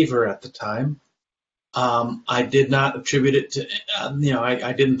had a fever at the time. I did not attribute it to,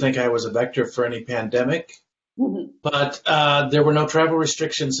 I didn't think I was a vector for any pandemic. Mm-hmm. But there were no travel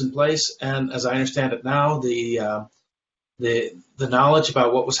restrictions in place, and as I understand it now, the knowledge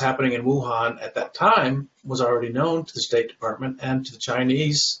about what was happening in Wuhan at that time was already known to the State Department and to the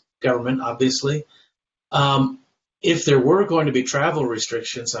Chinese government, obviously. If there were going to be travel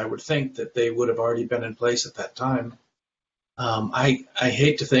restrictions, I would think that they would have already been in place at that time. I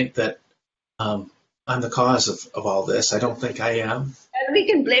hate to think that I'm the cause of all this. I don't think I am. And we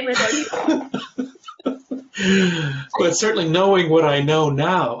can blame it on you. But certainly knowing what I know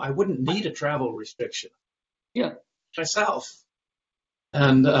now, I wouldn't need a travel restriction. Yeah. Myself.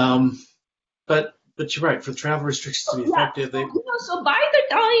 And but you're right, for the travel restrictions to be effective, so by the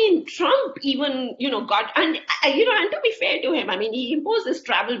time Trump even, got, and to be fair to him, I mean, he imposed this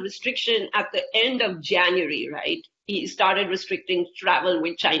travel restriction at the end of January, right? He started restricting travel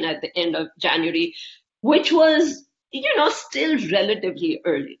with China at the end of January, which was, still relatively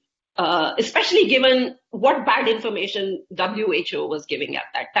early. Especially given what bad information WHO was giving at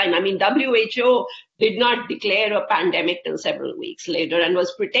that time. I mean, WHO did not declare a pandemic till several weeks later and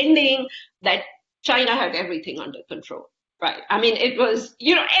was pretending that China had everything under control, right? I mean, it was,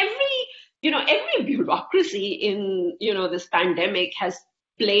 every bureaucracy in, this pandemic has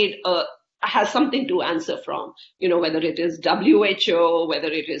something to answer from, whether it is WHO, whether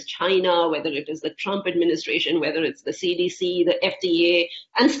it is China, whether it is the Trump administration, whether it's the CDC, the FDA,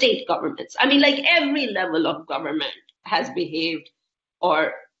 and state governments. I mean, like every level of government has behaved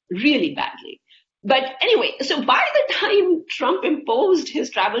or really badly. But anyway, so by the time Trump imposed his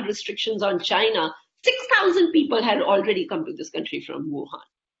travel restrictions on China, 6,000 people had already come to this country from Wuhan.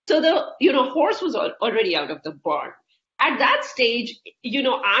 So the, horse was already out of the barn. At that stage, it's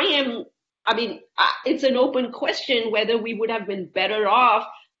an open question whether we would have been better off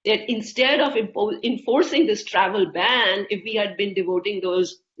that instead of enforcing this travel ban, if we had been devoting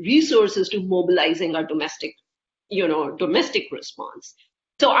those resources to mobilizing our domestic response.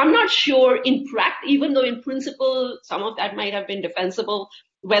 So I'm not sure even though in principle, some of that might have been defensible,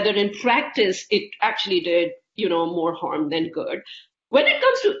 whether in practice it actually did, more harm than good. When it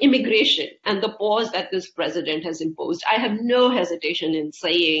comes to immigration and the pause that this president has imposed, I have no hesitation in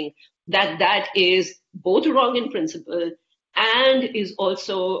saying that is both wrong in principle and is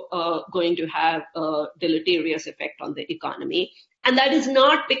also going to have a deleterious effect on the economy. And that is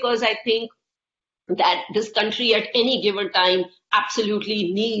not because I think that this country at any given time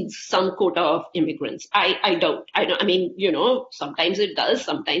absolutely needs some quota of immigrants. I don't. I mean, sometimes it does,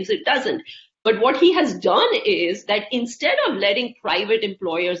 sometimes it doesn't. But what he has done is that instead of letting private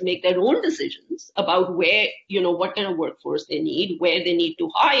employers make their own decisions about where, what kind of workforce they need, where they need to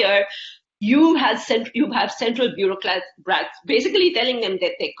hire, you have central bureaucrats basically telling them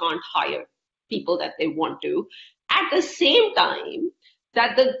that they can't hire people that they want to. At the same time,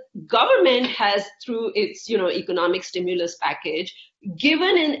 that the government has, through its economic stimulus package,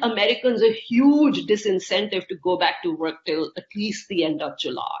 given Americans a huge disincentive to go back to work till at least the end of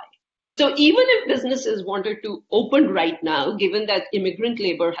July. So even if businesses wanted to open right now, given that immigrant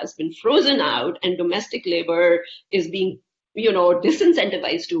labor has been frozen out and domestic labor is being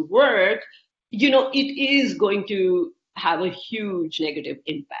disincentivized to work, it is going to have a huge negative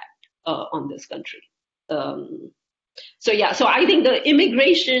impact on this country. So I think the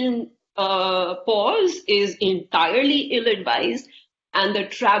immigration pause is entirely ill-advised, and the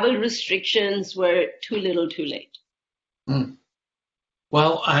travel restrictions were too little too late.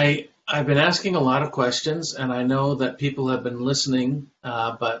 Well, I've been asking a lot of questions, and I know that people have been listening,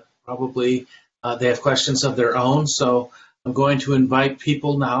 but probably they have questions of their own. So I'm going to invite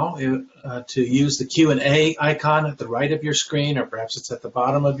people now to use the Q&A icon at the right of your screen, or perhaps it's at the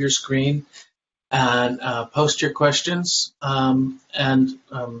bottom of your screen, and post your questions.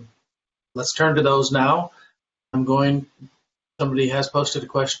 Let's turn to those now. Somebody has posted a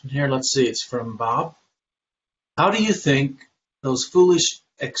question here. Let's see, it's from Bob. How do you think those foolish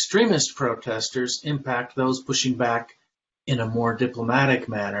extremist protesters impact those pushing back in a more diplomatic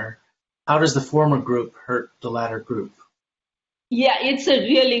manner? How does the former group hurt the latter group? Yeah, it's a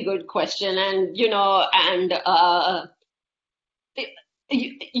really good question. And,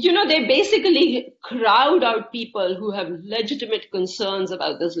 they basically crowd out people who have legitimate concerns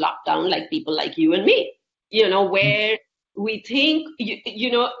about this lockdown, like people like you and me, where we think,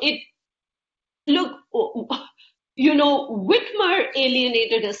 Whitmer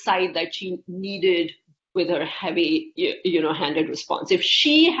alienated a side that she needed with her heavy, handed response. If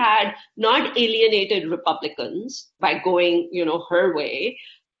she had not alienated Republicans by going, her way,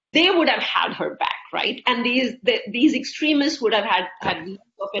 they would have had her back, right? And these extremists would have had less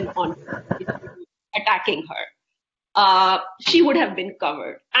of an honor attacking her. She would have been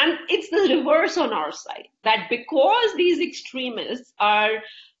covered. And it's the reverse on our side, that because these extremists are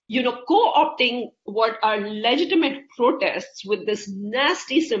co-opting what are legitimate protests with this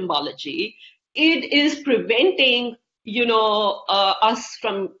nasty symbology, it is preventing, us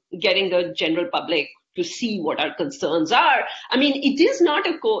from getting the general public to see what our concerns are. I mean, it is not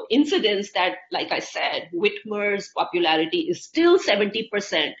a coincidence that, like I said, Whitmer's popularity is still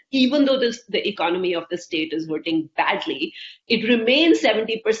 70%, even though the economy of the state is hurting badly. It remains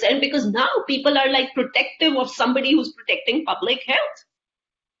 70% because now people are like protective of somebody who's protecting public health.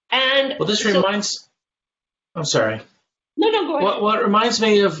 And well, this reminds. I'm sorry. No, go ahead. What reminds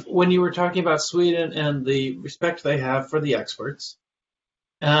me of when you were talking about Sweden and the respect they have for the experts,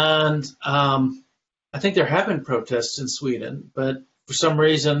 and I think there have been protests in Sweden, but for some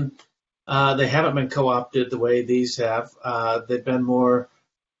reason they haven't been co-opted the way these have. They've been more,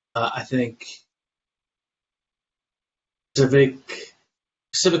 I think,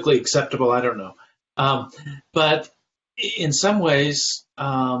 civically acceptable. I don't know, but in some ways,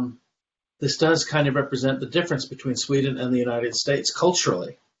 this does kind of represent the difference between Sweden and the United States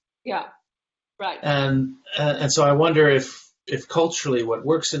culturally. Yeah, right. And so I wonder if culturally what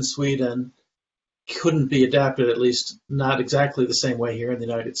works in Sweden couldn't be adapted, at least not exactly the same way here in the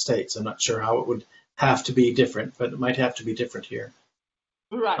United States. I'm not sure how it would have to be different, but it might have to be different here.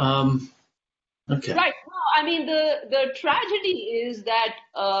 Right. Okay. Right. No, I mean, the tragedy is that,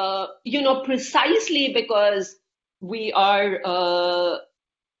 precisely because we are,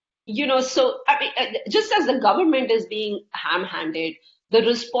 so, I mean, just as the government is being ham-handed, the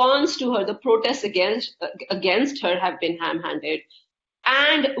response to her, the protests against her have been ham-handed,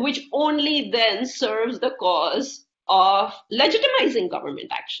 and which only then serves the cause of legitimizing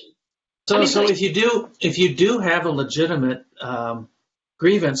government action. So if you do have a legitimate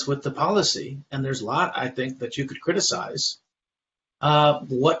grievance with the policy, and there's a lot, I think, that you could criticize,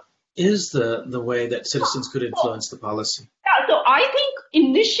 what is the way that citizens could influence the policy? Yeah, so I think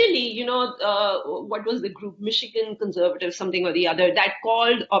initially, what was the group, Michigan Conservative, something or the other, that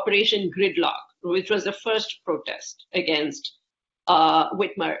called Operation Gridlock, which was the first protest against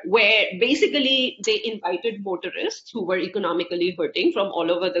Whitmer, where basically they invited motorists who were economically hurting from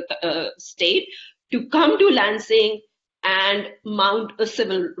all over the state to come to Lansing and mount a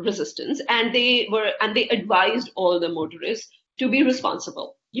civil resistance. And they advised all the motorists to be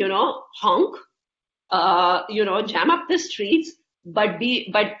responsible, honk, jam up the streets, but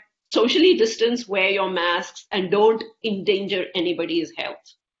socially distance, wear your masks, and don't endanger anybody's health.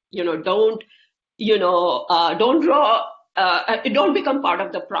 Don't don't become part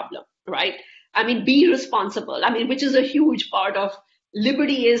of the problem, right? I mean, be responsible. I mean, which is a huge part of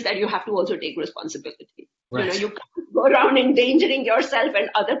liberty, is that you have to also take responsibility. Right. You can't go around endangering yourself and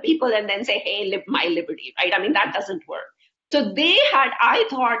other people and then say, hey, live my liberty, right? I mean, that doesn't work. So I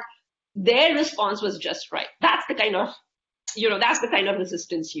thought their response was just right. That's the kind of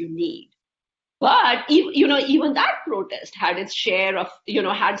resistance you need. But even that protest had its share of,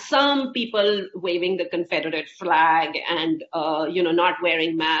 had some people waving the Confederate flag and not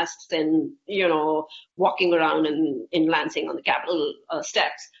wearing masks and walking around in Lansing on the Capitol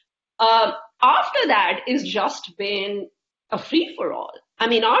steps. After that, it's just been a free for all. I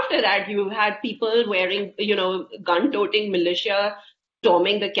mean, after that, you've had people wearing gun-toting militia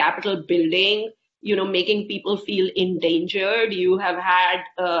storming the Capitol building, making people feel endangered. You have had,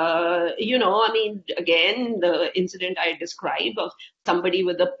 again, the incident I described of somebody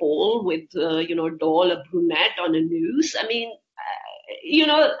with a pole with, doll, a brunette on a noose. I mean,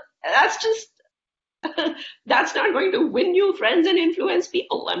 that's just, that's not going to win you friends and influence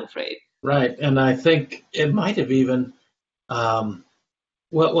people, I'm afraid. Right. And I think it might have even, when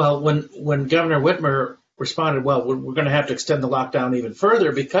Governor Whitmer responded, well, we're going to have to extend the lockdown even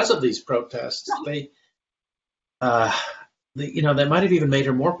further because of these protests. They might have even made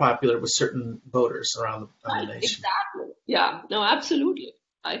her more popular with certain voters around the nation. Exactly. Yeah. No, absolutely.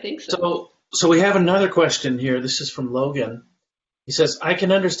 I think so. So we have another question here. This is from Logan. He says, I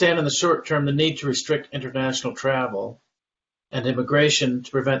can understand in the short term the need to restrict international travel and immigration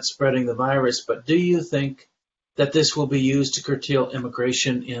to prevent spreading the virus, but do you think that this will be used to curtail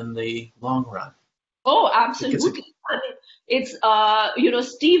immigration in the long run? Oh, absolutely. I mean, it's,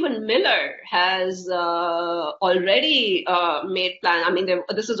 Stephen Miller has already made plans. I mean,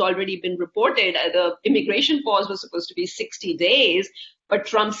 this has already been reported. The immigration pause was supposed to be 60 days, but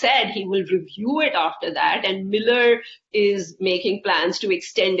Trump said he will review it after that, and Miller is making plans to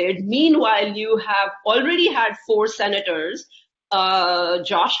extend it. Meanwhile, you have already had 4 senators,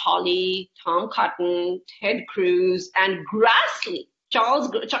 Josh Hawley, Tom Cotton, Ted Cruz, and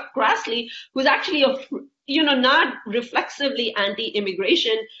Chuck Grassley, who's actually not reflexively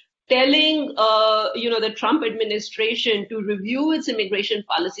anti-immigration, telling the Trump administration to review its immigration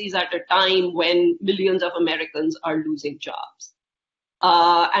policies at a time when millions of Americans are losing jobs,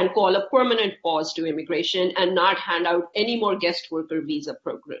 and call a permanent pause to immigration and not hand out any more guest worker visa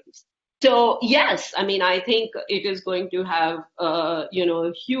programs. So yes, I mean, I think it is going to have a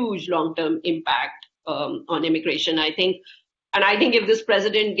huge long-term impact on immigration. I think if this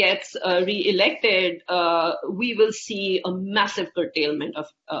president gets re-elected, we will see a massive curtailment of,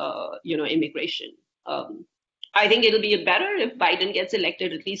 immigration. I think it'll be better if Biden gets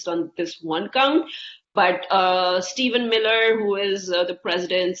elected, at least on this one count. But Stephen Miller, who is the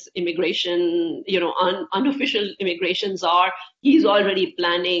president's immigration, unofficial immigration czar, he's already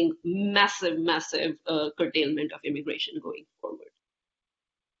planning massive curtailment of immigration going forward.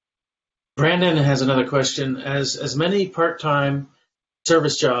 Brandon has another question. As many part-time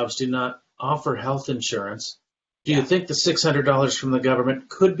service jobs do not offer health insurance, do you think the $600 from the government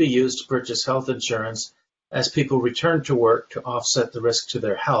could be used to purchase health insurance as people return to work to offset the risk to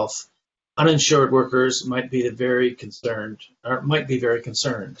their health? Uninsured workers might be very concerned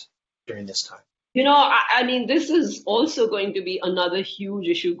during this time. I mean, this is also going to be another huge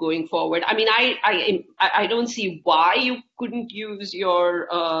issue going forward. I mean, I don't see why you couldn't use your,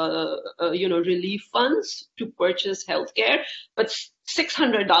 relief funds to purchase healthcare, but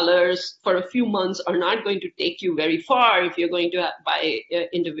 $600 for a few months are not going to take you very far if you're going to buy,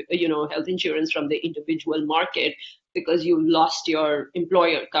 health insurance from the individual market, because you lost your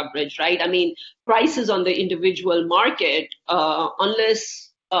employer coverage, right? I mean, prices on the individual market, unless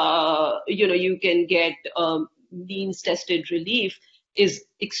you can get means-tested relief, is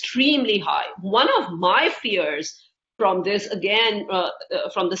extremely high. One of my fears from this, again,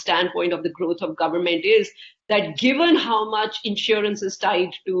 from the standpoint of the growth of government, is that given how much insurance is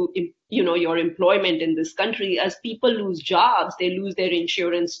tied to, your employment in this country, as people lose jobs, they lose their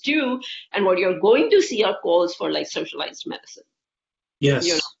insurance too. And what you're going to see are calls for like socialized medicine. Yes.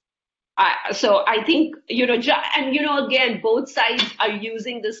 So I think, again, both sides are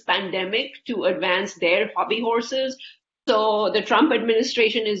using this pandemic to advance their hobby horses. So the Trump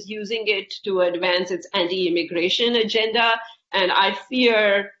administration is using it to advance its anti-immigration agenda. And I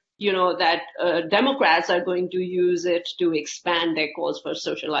fear, that Democrats are going to use it to expand their calls for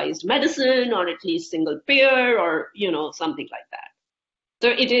socialized medicine, or at least single payer, or, something like that. So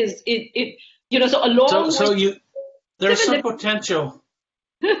So So, along so with you there's civil some potential.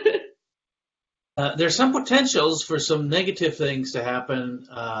 There's some potentials for some negative things to happen.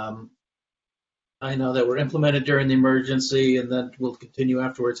 I know that were implemented during the emergency and then will continue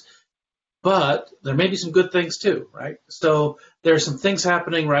afterwards. But there may be some good things too, right? So there are some things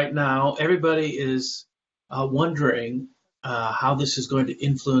happening right now. Everybody is wondering how this is going to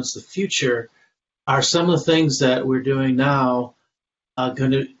influence the future. Are some of the things that we're doing now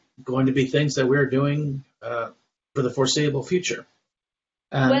going to be things that we're doing for the foreseeable future?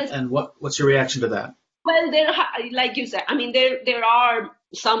 well, And what's your reaction to that? well, like you said, I mean, there are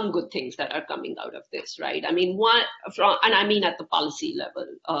some good things that are coming out of this, right? I mean, and I mean at the policy level.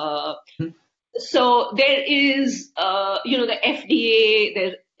 Hmm? So there is, the FDA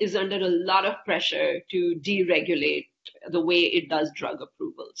there is under a lot of pressure to deregulate the way it does drug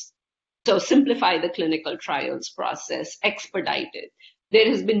approvals. So simplify the clinical trials process, expedite it. There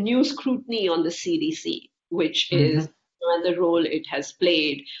has been new scrutiny on the CDC, which is Mm-hmm. and the role it has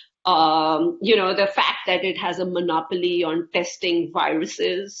played. The fact that it has a monopoly on testing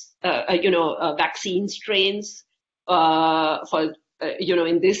viruses, vaccine strains for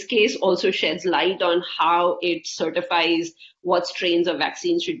in this case, also sheds light on how it certifies what strains of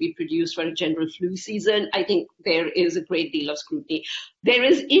vaccines should be produced for a general flu season. I think there is a great deal of scrutiny. There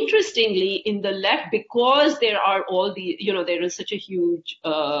is, interestingly, in the left, because there are there is such a huge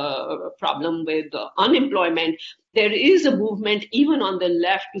problem with unemployment, there is a movement even on the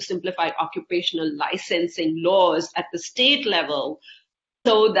left to simplify occupational licensing laws at the state level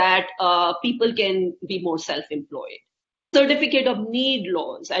so that people can be more self-employed. Certificate of need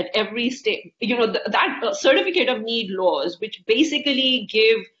laws at every state, that certificate of need laws, which basically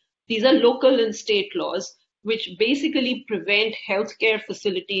give, these are local and state laws, which basically prevent healthcare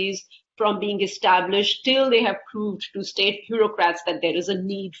facilities from being established till they have proved to state bureaucrats that there is a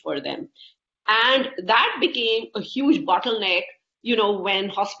need for them. And that became a huge bottleneck, when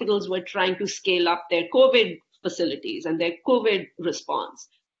hospitals were trying to scale up their COVID facilities and their COVID response.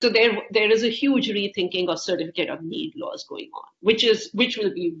 So there is a huge rethinking of certificate of need laws going on, which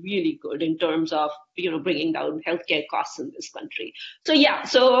will be really good in terms of bringing down healthcare costs in this country. So yeah,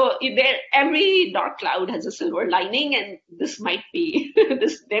 so every dark cloud has a silver lining, and this might be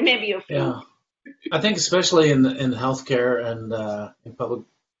this. There may be a few. Yeah, I think especially in healthcare and in public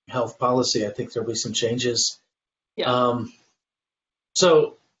health policy, I think there'll be some changes. Yeah. Um,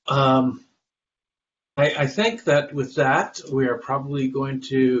 so I think that with that, we are probably going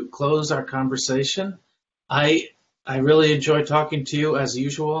to close our conversation. I I really enjoy talking to you as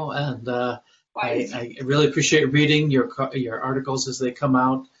usual, and I really appreciate reading your articles as they come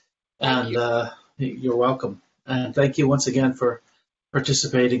out. Thank And you. you're welcome. And thank you once again for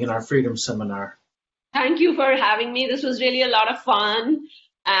participating in our Freedom Seminar. Thank you for having me. This was really a lot of fun.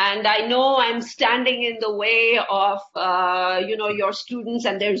 And I know I'm standing in the way of, your students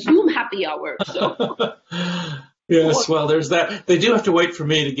and their Zoom happy hour. So, Yes, well, there's that. They do have to wait for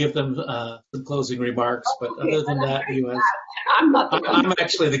me to give them some closing remarks, but okay, other well, than I'm that, very glad. I'm not the one. I'm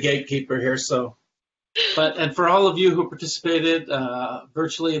actually the gatekeeper here. So, and for all of you who participated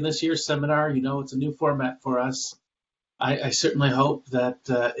virtually in this year's seminar, it's a new format for us. I certainly hope that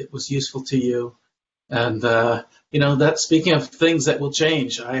it was useful to you. And, that speaking of things that will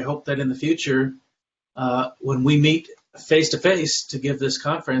change, I hope that in the future, when we meet face to face to give this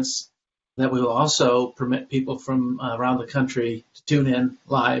conference, that we will also permit people from around the country to tune in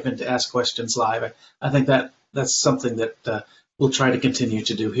live and to ask questions live. I think that's something that we'll try to continue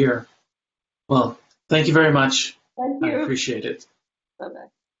to do here. Well, thank you very much. Thank I you. appreciate it. Bye-bye.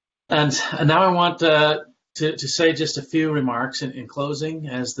 And now I want to say just a few remarks in closing,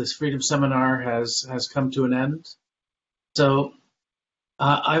 as this Freedom Seminar has come to an end. So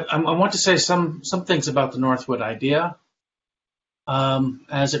I want to say some things about the Northwood idea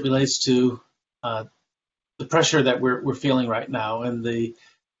as it relates to the pressure that we're feeling right now and the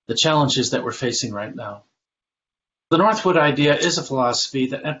challenges that we're facing right now. The Northwood idea is a philosophy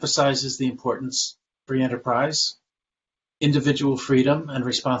that emphasizes the importance of free enterprise, individual freedom and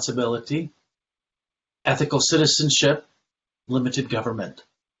responsibility, ethical citizenship, limited government.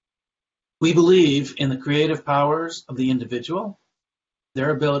 We believe in the creative powers of the individual, their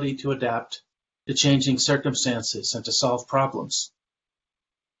ability to adapt to changing circumstances and to solve problems.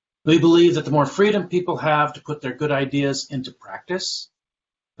 We believe that the more freedom people have to put their good ideas into practice,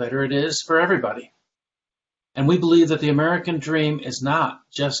 the better it is for everybody. And we believe that the American dream is not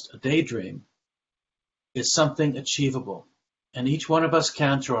just a daydream. It's something achievable. And each one of us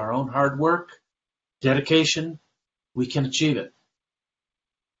can, through our own hard work, dedication, we can achieve it.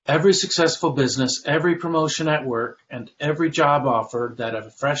 Every successful business, every promotion at work, and every job offer that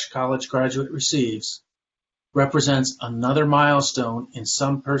a fresh college graduate receives represents another milestone in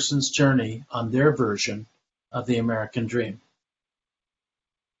some person's journey on their version of the American dream.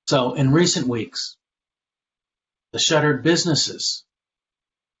 So in recent weeks, the shuttered businesses,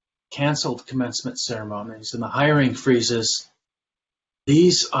 canceled commencement ceremonies, and the hiring freezes,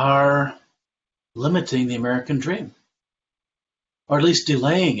 these are limiting the American dream, or at least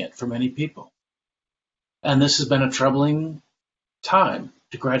delaying it for many people. And this has been a troubling time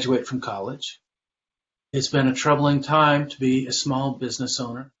to graduate from college. It's been a troubling time to be a small business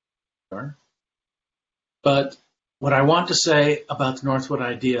owner. But what I want to say about the Northwood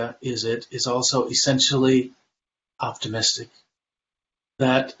idea is it is also essentially optimistic.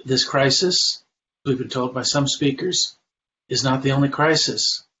 That this crisis, we've been told by some speakers, is not the only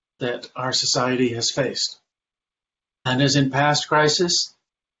crisis that our society has faced. And as in past crises,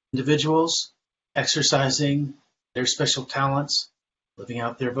 individuals exercising their special talents, living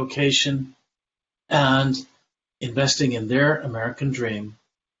out their vocation, and investing in their American dream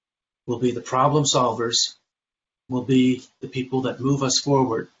will be the problem solvers, will be the people that move us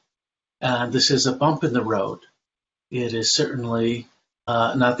forward. And this is a bump in the road. It is certainly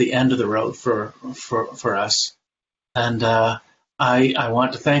not the end of the road for us. And I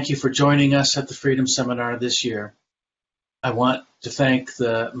want to thank you for joining us at the Freedom Seminar this year. I want to thank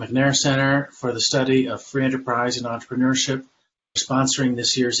the McNair Center for the study of free enterprise and entrepreneurship for sponsoring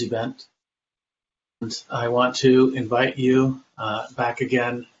this year's event. And I want to invite you back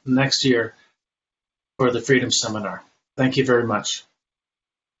again next year for the Freedom Seminar. Thank you very much.